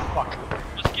we're gonna get fucked.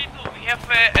 Mosquito, we have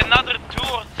another 2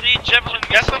 or 3 javelin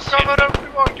Get some missiles here. cover,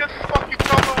 everyone! Get the fucking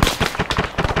cover!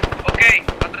 Okay,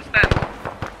 understand.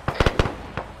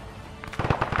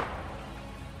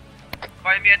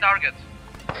 Find me a target.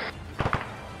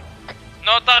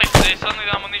 No target, there's only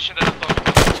ammunition at the top.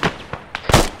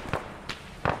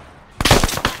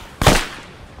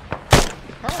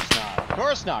 Of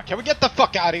course not. Can we get the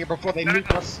fuck out of here before they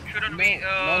nuke us? Shouldn't we,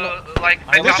 like...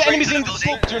 There's enemies in the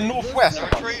slope to your northwest. Shut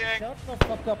the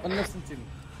fuck up and listen to me.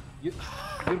 You're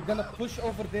gonna push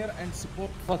over there and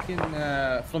support fucking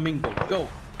Flamingo. Go.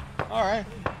 Alright.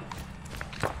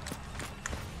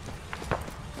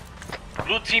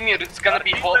 Blue team here, it's gonna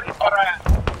be holding.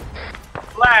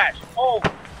 Flash! Oh!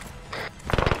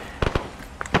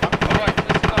 Alright,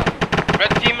 listen up.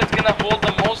 Red team is gonna hold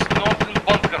the most northern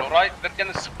bunker, alright? They're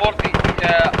gonna support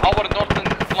our northern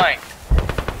flank.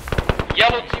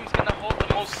 Yellow team's gonna hold the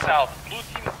most south. Blue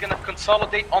team is gonna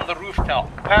consolidate on the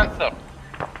rooftop. Panther,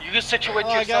 you situate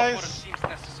yourself where it seems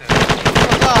necessary.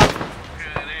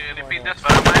 Repeat that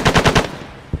for me.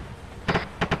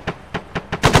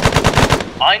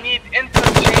 I need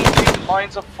interchanging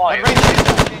lines of fire.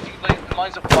 Interchanging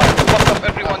lines of fire. Fuck up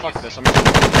everyone you see.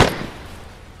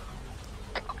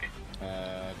 Okay.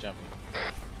 Javelin.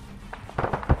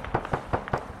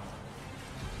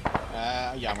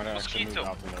 Yeah, I'm gonna actually move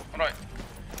out the middle. Alright.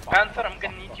 Panther, I'm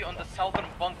gonna need you on the southern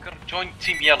bunker. Join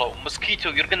Team Yellow.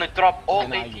 Mosquito, you're gonna drop all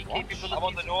AT capabilities. I'm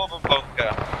on the northern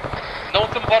bunker.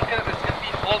 Northern bunker is gonna be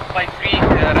held by 3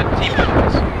 red team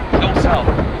members. Go south.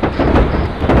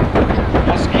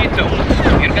 Mosquito,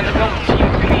 you're gonna go Team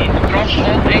Green. Drop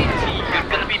all AT. You're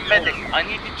gonna be medic. I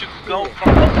need you to go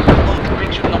from bunker to bunker.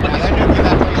 Make sure nobody's...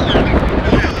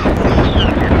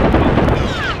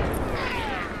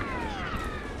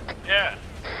 Yeah.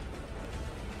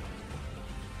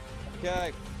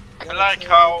 Okay. I like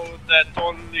how that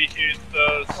only hit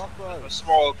a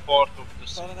small part of the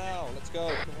city. Now, let's go.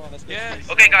 Come on, let's go. Yeah.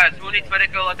 Okay, guys, we'll need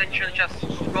medical attention. Just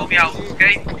go me out,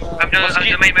 okay? I'm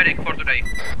the main medic for today.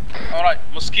 Alright,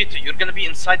 Mosquito, you're gonna be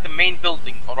inside the main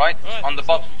building, alright? On the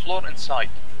bottom floor inside.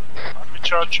 I'm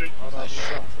recharging.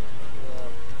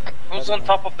 Who's on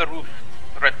top of the roof?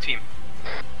 Red team.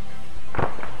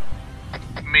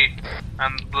 Me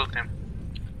and blue team.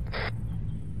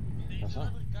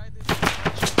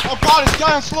 Oh god, it's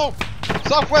guy on slope!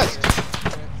 Southwest!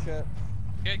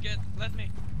 Get, let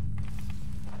me.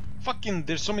 Fucking,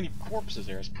 there's so many corpses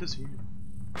there, it's pissing me.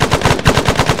 Not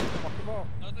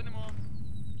anymore.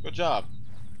 Good job.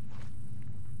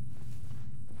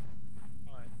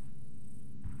 Alright.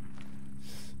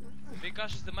 Be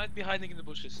cautious, they might be hiding in the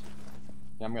bushes.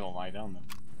 Yeah, I'm gonna lie down then.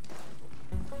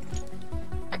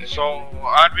 So,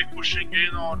 are we pushing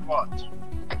in or what?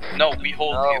 No, we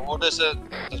hold here. What is it?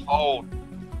 Hold.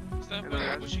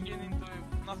 We're pushing in into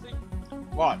nothing?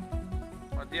 What?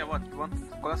 Yeah, what? You want to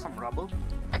collect some rubble?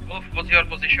 What's your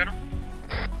position?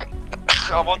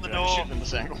 I'm on the north. In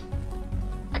this angle.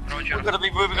 We're gonna be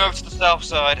moving over to the south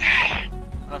side.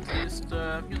 At least,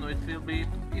 you know, it will be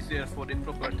easier for the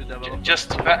proper to develop.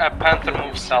 Just Panther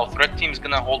move south. Red team's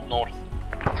gonna hold north.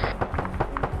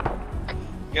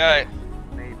 Okay.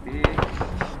 Maybe.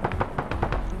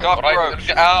 Cockroach,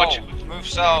 owl, move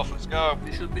south, let's go.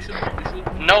 We should.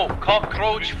 No,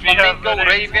 cockroach, flamingo,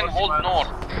 raven, hold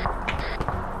north.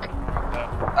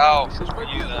 Owl, for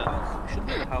you then. We should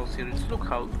build a house here. Just look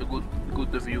how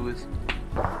good the view is.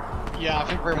 Yeah, I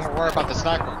think we're more worried about the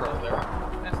sniper girl there.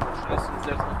 Especially since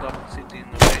there's no double city in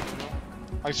the way, you know?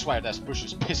 I swear that bush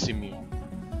is pissing me off.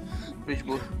 Which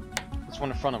bush? There's one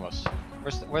in front of us.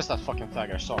 Where's that fucking flag?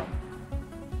 I saw him.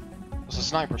 There's a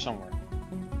sniper somewhere.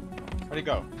 Where'd he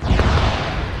go?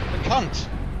 The cunt!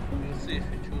 We'll see if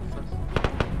he shoots us.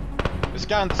 This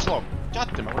guy on the slope. God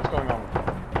damn it, what's going on with him?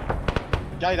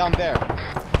 The guy down there.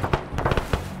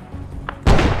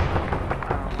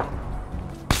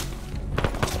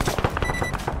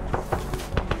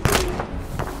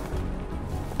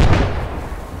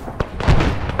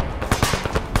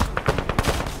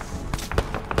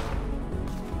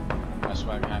 That's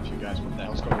why I have you guys. What the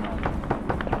hell's going on?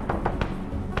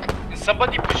 Is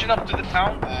somebody pushing up to the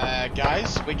town?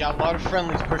 Guys, we got a lot of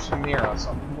friendlies pushing near us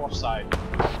on the north side.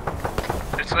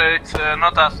 It's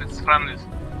not us, it's friendlies.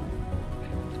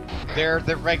 They're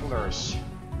the regulars.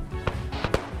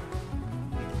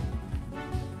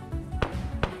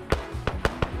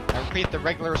 I repeat, the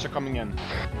regulars are coming in.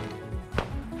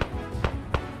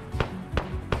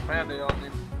 Where are they on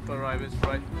in? to arrive is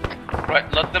right.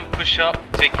 Right, let them push up,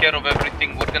 take care of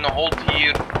everything. We're gonna hold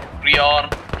here,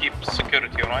 rearm, keep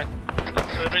security, right?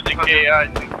 It's really gay, I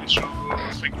think we should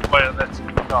think about that in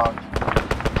the dark.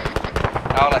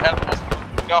 I'll have us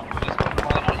go for this one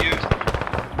while I'm not used.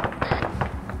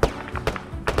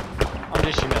 I'm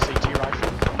just using SAT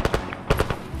rifles.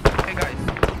 Hey guys,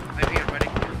 I'm here, ready.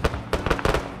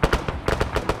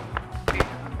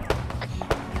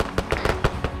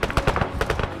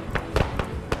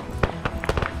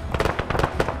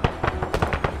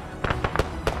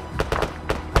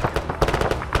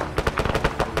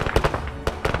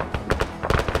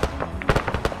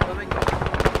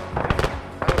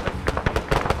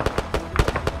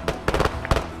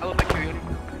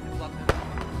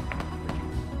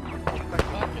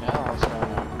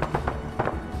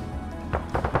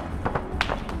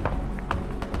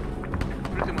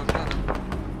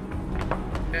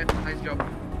 Nice job.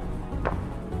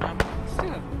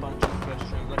 Still a bunch of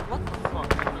questions. Like, what the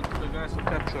fuck happened to the guys who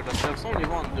captured us? There's only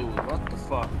one dude. What the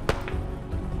fuck?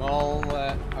 Well,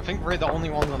 I think we're the only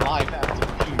ones alive after the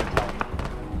team attack.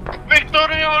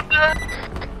 Victory order!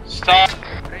 Stop!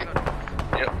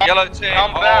 Yellow team!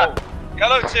 Come back!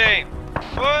 Yellow team!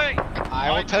 Wait!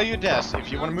 I will tell you this,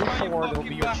 if you want to move forward, it'll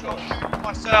be your choice.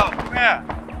 Myself, come here!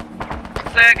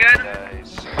 Say again?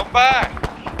 Come back!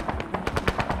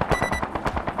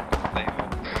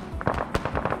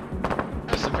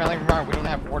 Listen, friendly reminder, we don't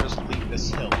have orders to leave this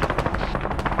hill.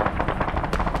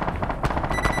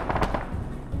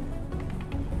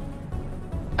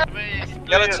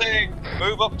 Yellow team,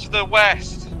 move up to the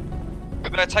west. We're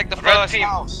gonna take the Red first team.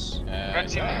 house. Red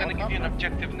team, I'm gonna give you an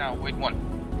objective now. Wait one.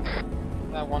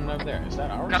 That one over there, is that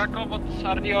ours? Karakov,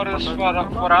 are the orders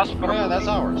for us? Oh, yeah, that's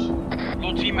ours.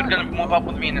 Blue team, you're gonna move up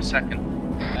with me in a second.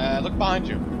 Look behind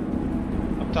you.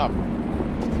 Up top.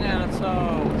 Yeah, that's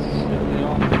all. They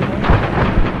all.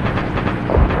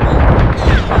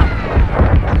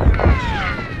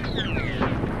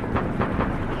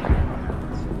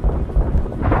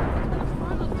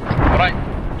 Alright,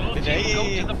 blue team, go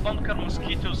to the bunker,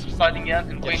 mosquitoes residing in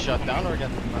and wait. Shut down or get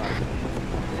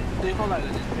They hold like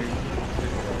this.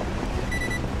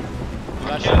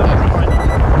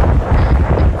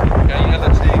 Okay,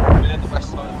 yellow team, we're in the west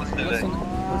side of the city.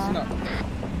 Listen up.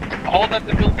 Hold at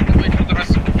the building and wait for the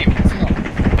rest of the team. Listen up.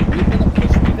 You're gonna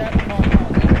push me that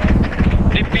compound,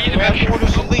 alright? Repeat, we have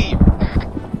orders to leave.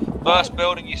 First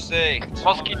building you see.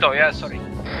 Mosquito, yeah, sorry.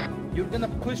 You're gonna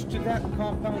push to that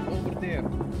compound over there.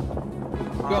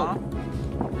 Go.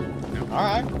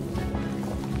 Alright.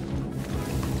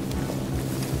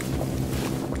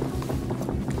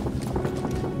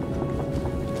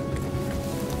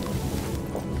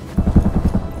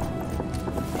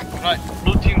 Right,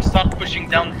 blue team, start pushing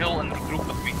downhill and regroup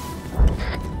with me.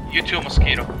 You too,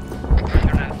 Mosquito.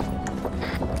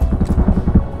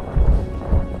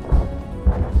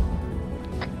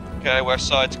 Okay, west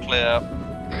side's clear.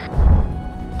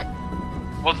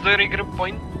 What's the regroup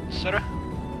point, sir?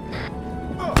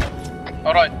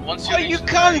 Alright, once you reach your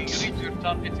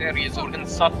target areas, we're gonna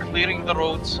start clearing the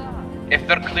roads. If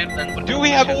they're cleared, then we're Do we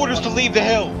have orders to leave the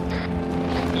hill?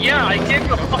 Yeah, I gave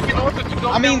you a fucking order to go.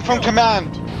 I mean from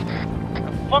command.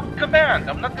 Fuck command,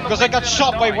 I'm not gonna. Because I got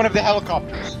shot by one of the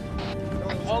helicopters.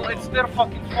 Well, it's their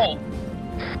fucking fault.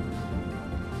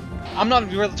 I'm not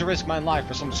willing to risk my life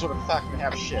for some sort of fact we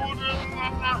have shit.